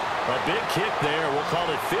 A big kick there. We'll call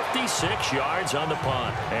it 56 yards on the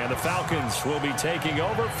punt. And the Falcons will be taking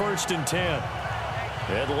over 1st and 10.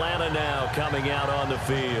 Atlanta now coming out on the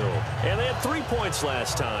field. And they had 3 points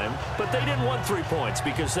last time, but they didn't want 3 points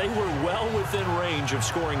because they were well within range of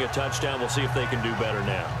scoring a touchdown. We'll see if they can do better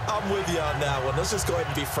now. I'm with you on that one. Let's just go ahead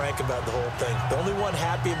and be frank about the whole thing. The only one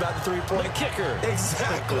happy about the 3-point kicker.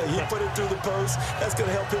 Exactly. You put it through the post. That's going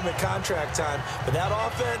to help him at contract time. But that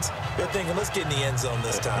offense, they're thinking, let's get in the end zone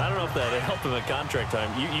this time. I don't know if that helped him at contract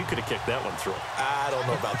time. You could have kicked that one through. I don't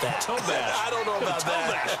know about that. Toe bash. I don't know about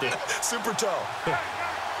that. Super toe.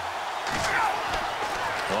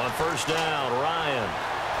 On first down, Ryan.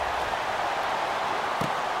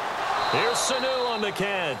 Here's Sanu on the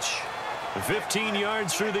catch. 15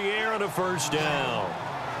 yards through the air on a first down.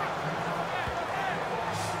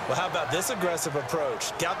 Well, how about this aggressive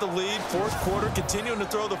approach? Got the lead, 4th quarter, continuing to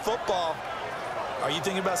throw the football. Are you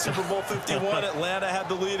thinking about Super Bowl 51? Atlanta had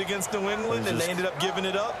the lead against New England, and they ended up giving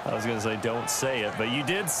it up? I was going to say don't say it, but you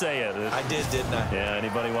did say it. I did, didn't I? Yeah,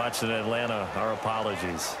 anybody watching Atlanta, our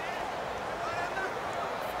apologies.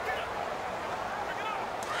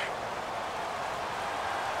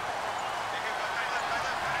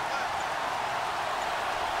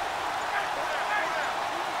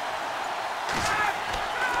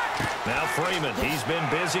 Now Freeman, he's been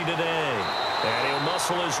busy today. And he'll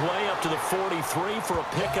muscle his way up to the 43 for a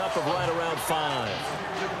pickup of right around 5.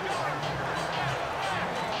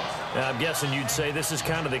 Now, I'm guessing you'd say this is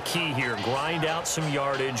kind of the key here. Grind out some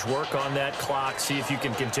yardage, work on that clock, see if you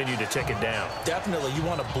can continue to tick it down. Definitely, you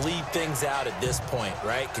want to bleed things out at this point,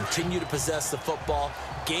 right? Continue to possess the football,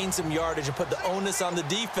 gain some yardage, and put the onus on the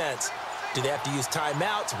defense. Do they have to use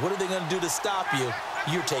timeouts? What are they going to do to stop you?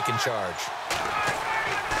 You're taking charge.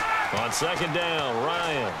 On second down,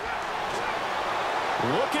 Ryan.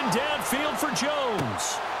 Looking downfield for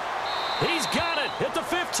Jones. He's got it at the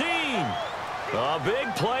 15. A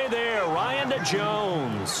big play there. Ryan to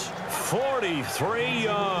Jones. 43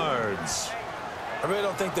 yards. I really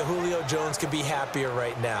don't think that Julio Jones could be happier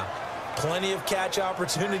right now. Plenty of catch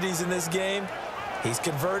opportunities in this game. He's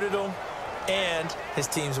converted them. and his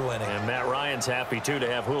team's winning. And Matt Ryan's happy, too, to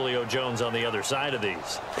have Julio Jones on the other side of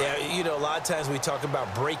these. Yeah, you know, a lot of times we talk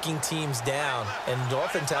about breaking teams down, and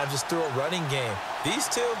oftentimes just through a running game. These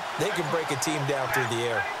two, they can break a team down through the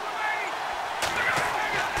air.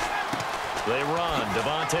 They run,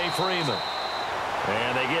 Devontae Freeman.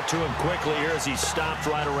 And they get to him quickly here as he stopped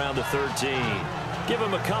right around the 13. Give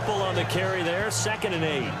him a couple on the carry there, 2nd and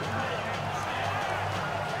 8.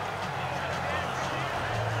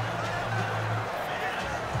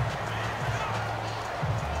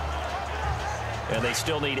 And they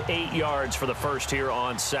still need 8 yards for the first here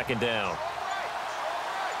on 2nd down.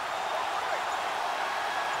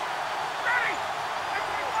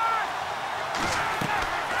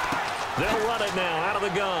 They'll run it now out of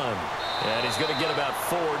the gun. And he's going to get about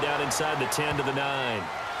 4 down inside the 10 to the 9.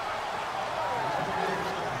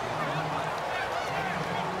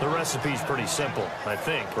 The recipe's pretty simple, I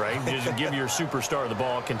think, right? Just give your superstar the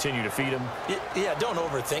ball, continue to feed him. Yeah, don't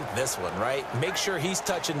overthink this one, right? Make sure he's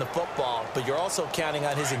touching the football, but you're also counting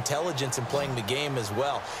on his intelligence in playing the game as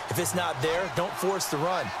well. If it's not there, don't force the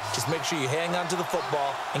run. Just make sure you hang on to the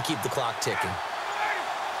football and keep the clock ticking.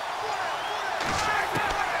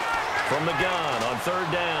 From the gun on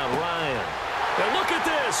 3rd down, Ryan. And look at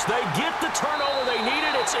this. They get the turnover they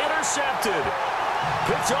needed. It's intercepted.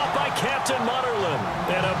 Picked off by Captain Mutterland.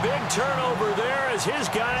 And a big turnover there as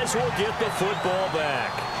his guys will get the football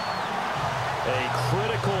back. A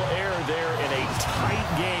critical error there in a tight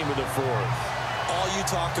game in the 4th. All you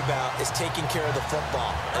talk about is taking care of the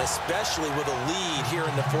football, and especially with a lead here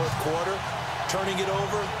in the 4th quarter. Turning it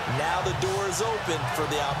over, now the door is open for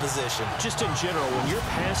the opposition. Just in general, when you're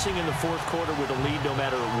passing in the 4th quarter with a lead, no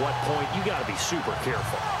matter what point, you got to be super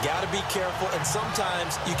careful. Got to be careful, and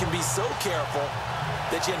sometimes you can be so careful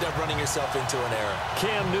that you end up running yourself into an error.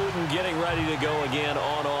 Cam Newton getting ready to go again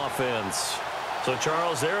on offense. So,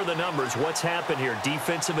 Charles, there are the numbers. What's happened here?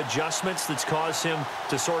 Defensive adjustments that's caused him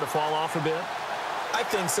to sort of fall off a bit? I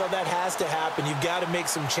think so. That has to happen. You've got to make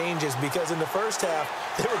some changes because in the first half,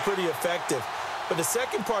 they were pretty effective. But the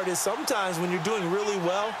second part is sometimes when you're doing really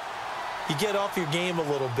well, you get off your game a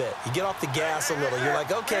little bit. You get off the gas a little. You're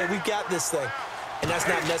like, okay, we've got this thing. And that's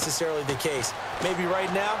not necessarily the case. Maybe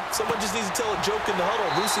right now, someone just needs to tell a joke in the huddle,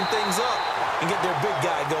 loosen things up, and get their big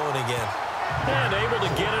guy going again. And able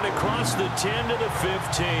to get it across the 10 to the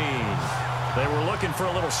 15. They were looking for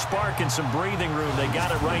a little spark and some breathing room. They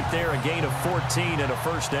got it right there, a gain of 14 and a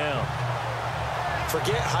 1st down.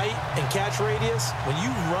 Forget height and catch radius. When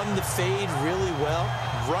you run the fade really well,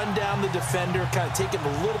 run down the defender, kind of take him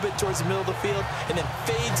a little bit towards the middle of the field, and then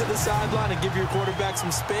fade to the sideline and give your quarterback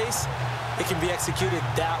some space, it can be executed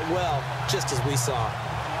that well, just as we saw.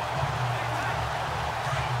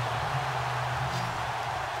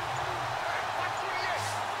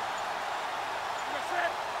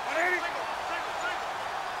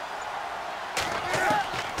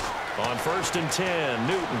 On 1st and 10,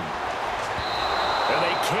 Newton. And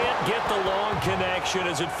they can't get the long connection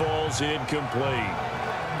as it falls incomplete.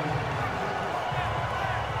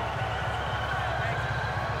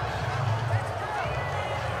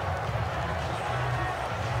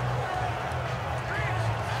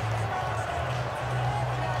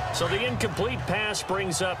 So the incomplete pass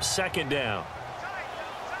brings up 2nd down.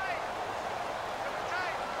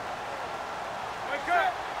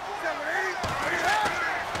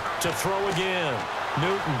 To throw again,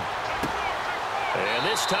 Newton. And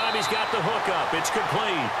this time he's got the hook up. It's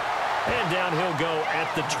complete. And down he'll go at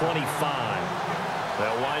the 25.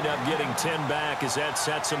 They'll wind up getting 10 back as that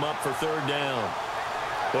sets him up for 3rd down.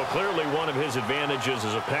 Well, clearly one of his advantages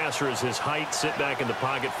as a passer is his height. Sit back in the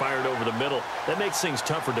pocket, fired over the middle. That makes things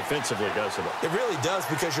tougher defensively, doesn't it? It really does,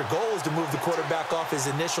 because your goal is to move the quarterback off his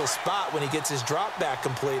initial spot when he gets his drop back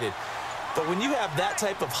completed. But when you have that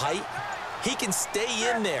type of height, he can stay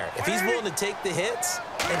in there if he's willing to take the hits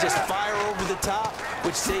and just fire over the top,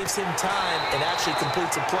 which saves him time and actually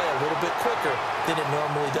completes a play a little bit quicker than it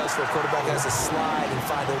normally does for a quarterback who has to slide and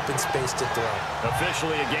find open space to throw.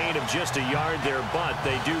 Officially a gain of just a yard there, but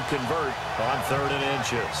they do convert on 3rd and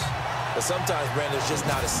inches. But sometimes, Brandon, there's just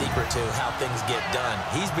not a secret to how things get done.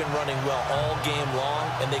 He's been running well all game long,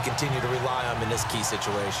 and they continue to rely on him in this key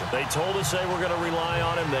situation. They told us they were going to rely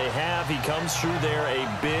on him. They have. He comes through there, a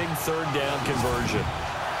big 3rd down conversion.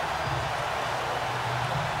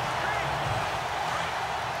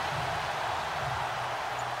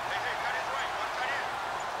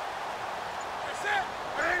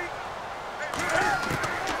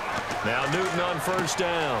 Now Newton on 1st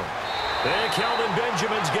down. And Kelvin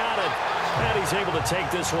Benjamin's got it. And he's able to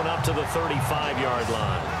take this one up to the 35-yard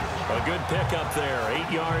line. A good pickup there.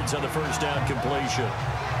 8 yards on the 1st down completion.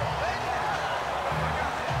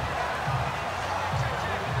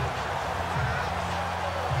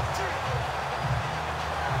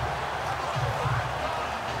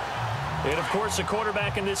 And, of course, the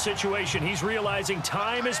quarterback in this situation, he's realizing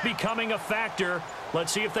time is becoming a factor.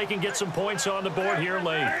 Let's see if they can get some points on the board here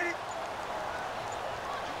late.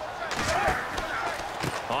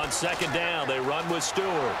 On second down, they run with Stewart.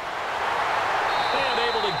 And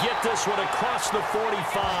able to get this one across the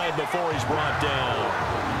 45 before he's brought down.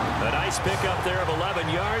 A nice pickup there of 11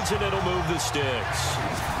 yards, and it'll move the sticks.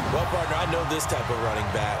 Well, partner, I know this type of running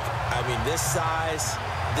back. I mean, this size,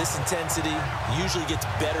 this intensity usually gets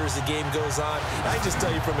better as the game goes on. I can just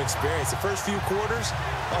tell you from experience, the first few quarters,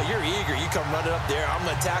 oh, you're eager. You come running up there, I'm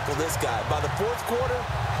going to tackle this guy. By the fourth quarter,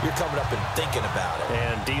 you're coming up and thinking about it.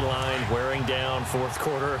 And D-line wearing down fourth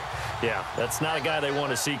quarter. Yeah, that's not a guy they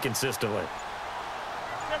want to see consistently.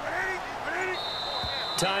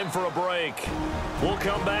 Time for a break. We'll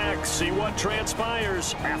come back, see what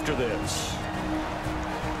transpires after this.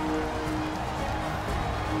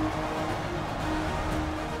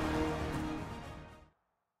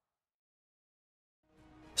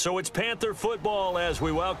 So it's Panther football as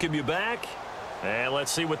we welcome you back. And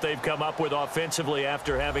let's see what they've come up with offensively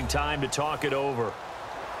after having time to talk it over.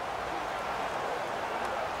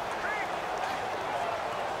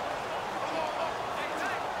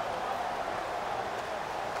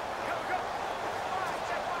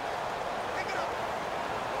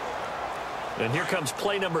 And here comes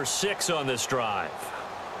play number 6 on this drive.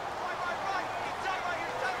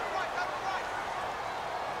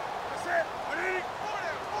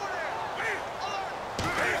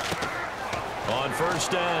 On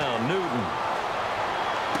first down, Newton.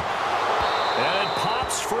 And it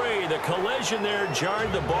pops free. The collision there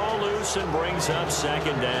jarred the ball loose and brings up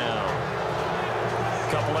second down.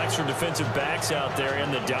 Couple extra defensive backs out there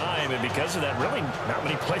in the dime, and because of that, really not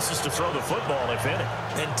many places to throw the football, if any.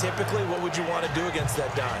 And typically, what would you want to do against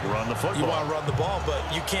that dime? Run the football. You want to run the ball, but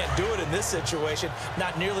you can't do it in this situation.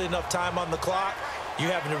 Not nearly enough time on the clock. You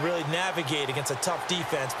having to really navigate against a tough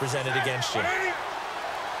defense presented against you.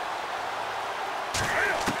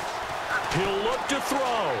 He'll look to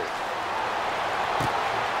throw.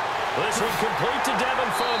 This one complete to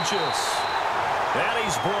Devin Funchess. And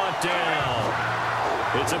he's brought down.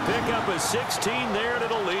 It's a pickup of 16 there, and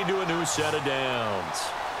it'll lead to a new set of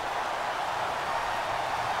downs.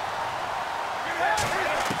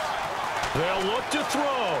 They'll look to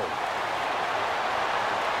throw.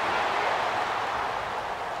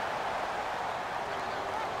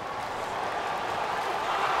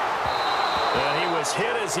 And he was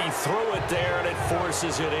hit as he threw it there, and it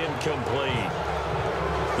forces it incomplete.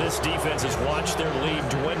 This defense has watched their lead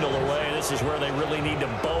dwindle away. This is where they really need to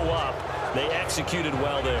bow up. They executed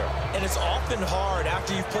well there. And it's often hard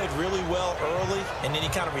after you've played really well early and then you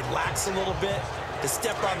kind of relax a little bit to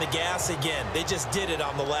step on the gas again. They just did it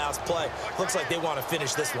on the last play. Looks like they want to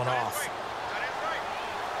finish this one off.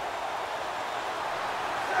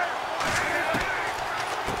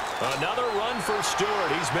 Another run for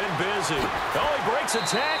Stewart. He's been busy. Oh, he breaks a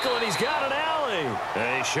tackle, and he's got an alley.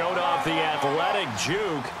 And he showed off the athletic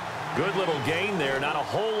juke. Good little gain there. Not a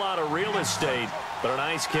whole lot of real estate, but a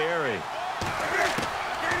nice carry.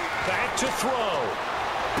 Back to throw.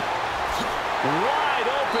 Wide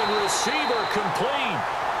open receiver complete.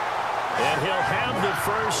 And he'll have the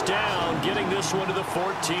first down, getting this one to the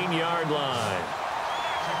 14-yard line.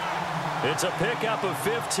 It's a pickup of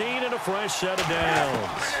 15 and a fresh set of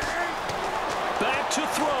downs. Back to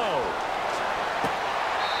throw.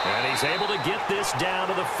 And he's able to get this down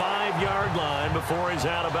to the 5-yard line before he's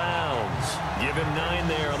out of bounds. Give him 9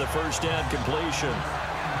 there on the first down completion.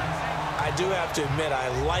 I do have to admit, I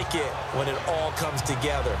like it when it all comes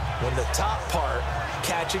together. When the top part,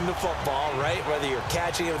 catching the football, right, whether you're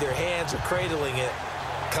catching it with your hands or cradling it,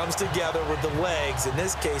 comes together with the legs, in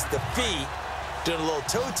this case the feet, doing a little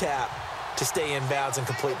toe tap to stay in bounds and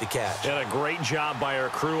complete the catch. And a great job by our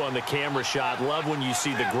crew on the camera shot. Love when you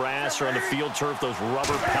see the grass or on the field turf, those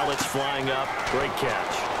rubber pellets flying up. Great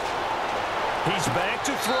catch. He's back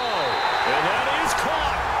to throw. And that is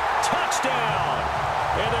caught. Touchdown.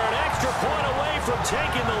 And they're an extra point away from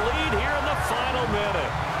taking the lead here in the final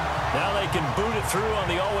minute. Now they can boot it through on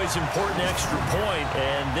the always important extra point,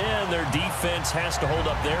 and then their defense has to hold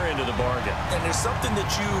up their end of the bargain. And there's something that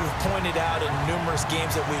you've pointed out in numerous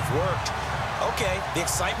games that we've worked. Okay, the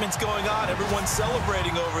excitement's going on. Everyone's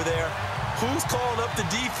celebrating over there. Who's calling up the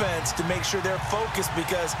defense to make sure they're focused,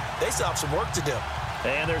 because they still have some work to do.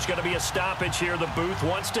 And there's going to be a stoppage here. The booth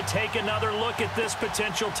wants to take another look at this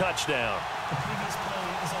potential touchdown. The previous play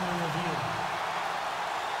is under review.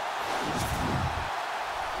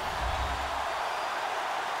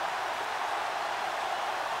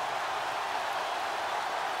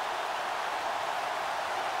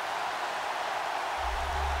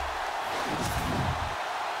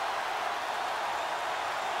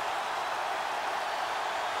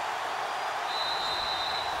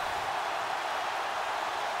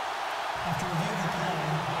 to review the play,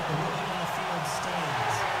 the ruling on the field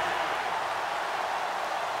stands.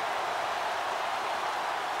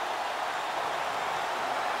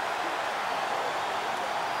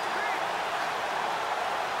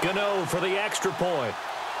 Gano for the extra point.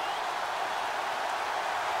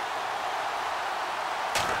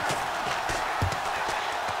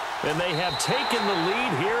 And they have taken the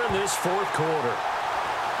lead here in this fourth quarter.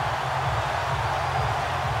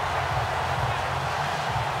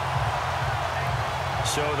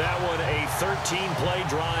 So that one a 13-play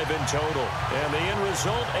drive in total. And the end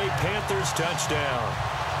result, a Panthers touchdown.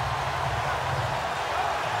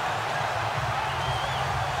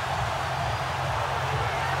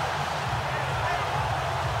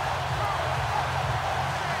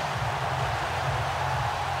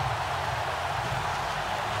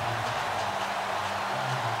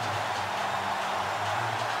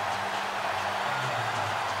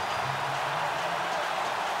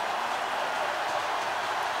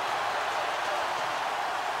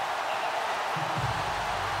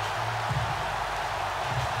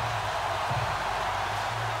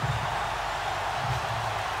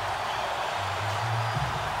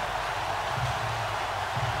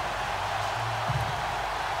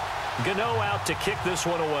 Gano out to kick this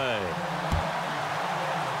one away.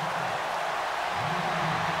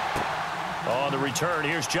 On the return,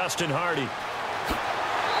 here's Justin Hardy.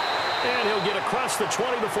 And he'll get across the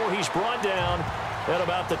 20 before he's brought down at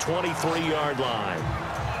about the 23-yard line.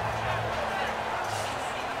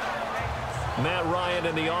 Matt Ryan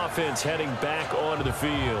and the offense heading back onto the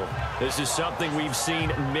field. This is something we've seen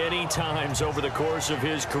many times over the course of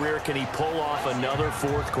his career. Can he pull off another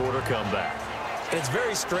fourth quarter comeback? It's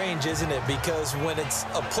very strange, isn't it? Because when it's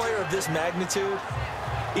a player of this magnitude,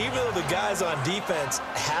 even though the guys on defense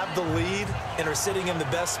have the lead and are sitting in the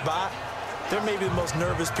best spot, they're maybe the most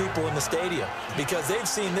nervous people in the stadium because they've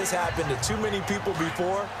seen this happen to too many people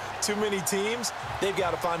before, too many teams. They've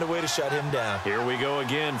got to find a way to shut him down. Here we go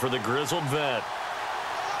again for the grizzled vet.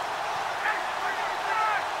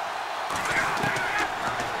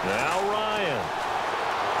 Now Ryan.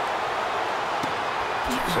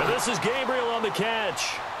 So this is Gabriel on the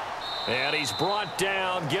catch. And he's brought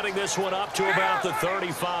down, getting this one up to about the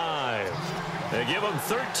 35. They give him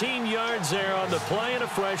 13 yards there on the play and a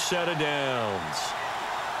fresh set of downs.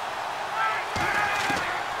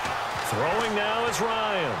 Throwing now is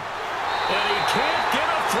Ryan. And he can't get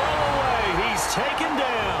a throw away. He's taken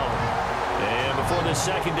down. And before the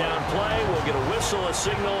second down play, we'll get a whistle, a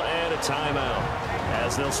signal, and a timeout,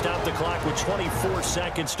 as they'll stop the clock with 24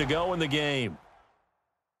 seconds to go in the game.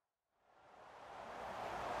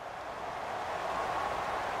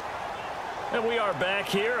 And we are back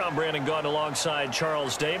here. I'm Brandon Gaudin alongside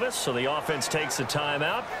Charles Davis. So the offense takes a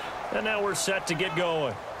timeout, and now we're set to get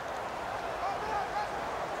going.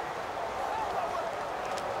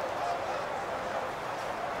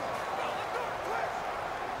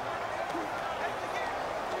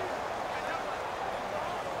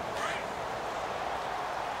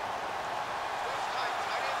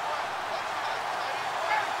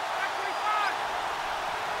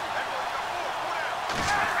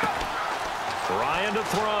 Ryan to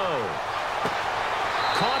throw.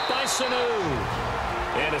 Caught by Sanu.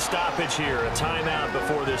 And a stoppage here, a timeout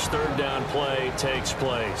before this third down play takes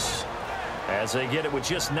place, as they get it with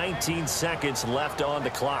just 19 seconds left on the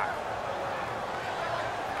clock.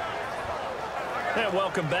 And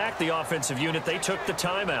welcome back, the offensive unit. They took the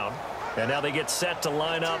timeout, and now they get set to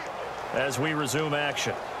line up as we resume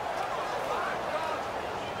action.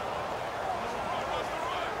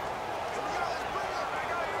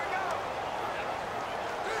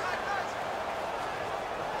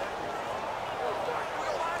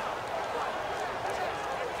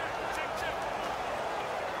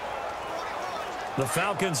 The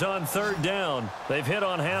Falcons on third down. They've hit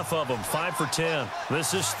on half of them, 5 for 10.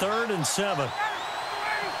 This is 3rd and 7.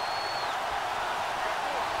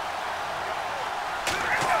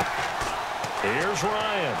 Here's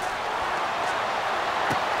Ryan.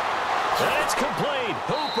 And it's complete.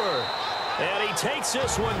 Hooper. And he takes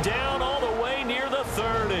this one down all the way near the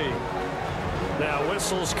 30. Now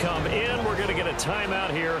whistles come in. We're going to get a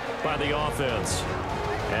timeout here by the offense,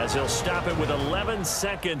 as he'll stop it with 11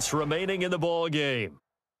 seconds remaining in the ball game.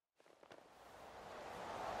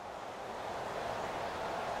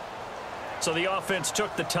 So the offense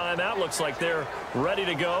took the timeout. Looks like they're ready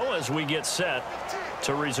to go as we get set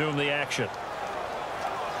to resume the action.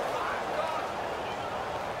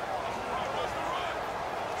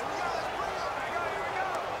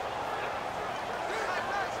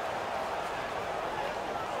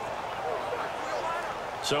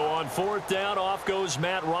 So on 4th down, off goes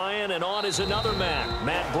Matt Ryan, and on is another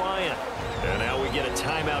Matt Bryant. And now we get a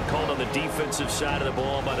timeout called on the defensive side of the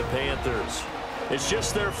ball by the Panthers. It's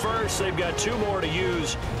just their first. They've got 2 more to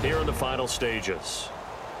use here in the final stages.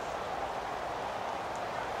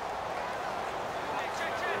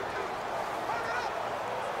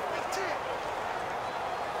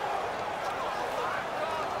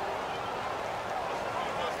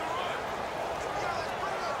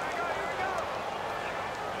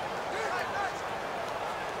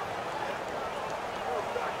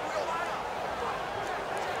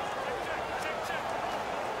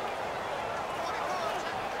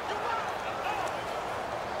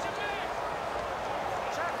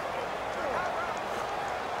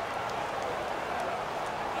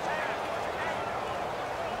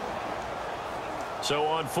 So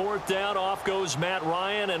on 4th down, off goes Matt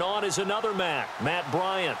Ryan, and on is another Matt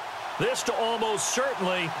Bryant. This to almost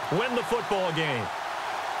certainly win the football game.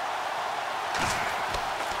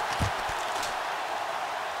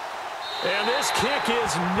 And this kick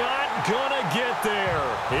is not going to get there.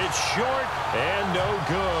 It's short and no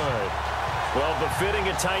good. Well, befitting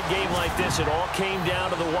a tight game like this, it all came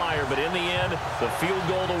down to the wire, but in the end, the field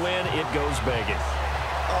goal to win, it goes begging.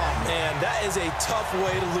 Oh, man, that is a tough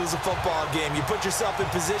way to lose a football game. You put yourself in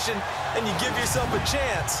position, and you give yourself a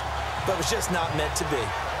chance, but it's just not meant to be.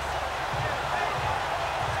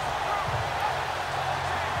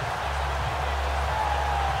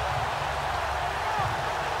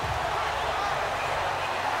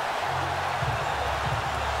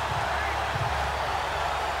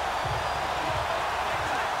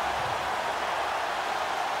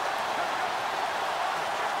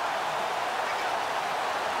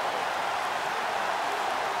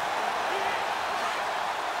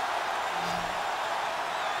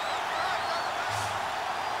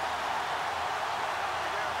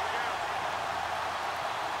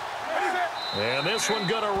 And this one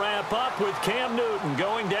going to wrap up with Cam Newton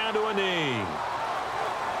going down to a knee.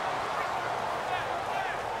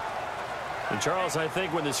 And Charles, I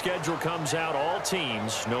think when the schedule comes out, all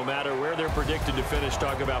teams, no matter where they're predicted to finish,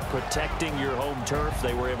 talk about protecting your home turf.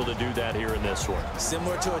 They were able to do that here in this one.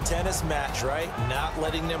 Similar to a tennis match, right? Not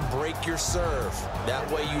letting them break your serve. That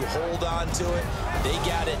way you hold on to it. They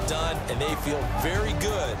got it done, and they feel very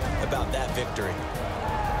good about that victory.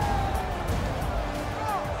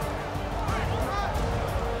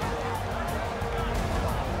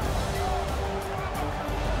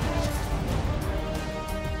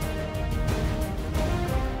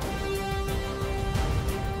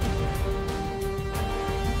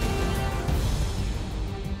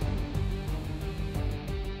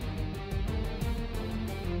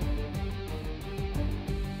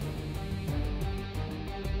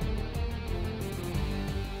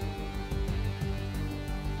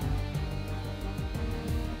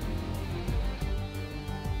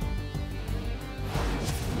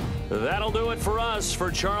 That'll do it for us. For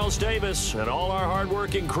Charles Davis and all our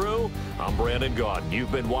hardworking crew, I'm Brandon Gaudin.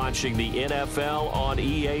 You've been watching the NFL on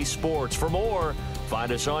EA Sports. For more,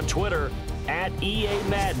 find us on Twitter at EA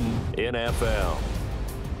Madden NFL.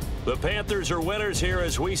 The Panthers are winners here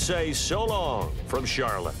as we say so long from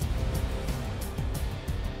Charlotte.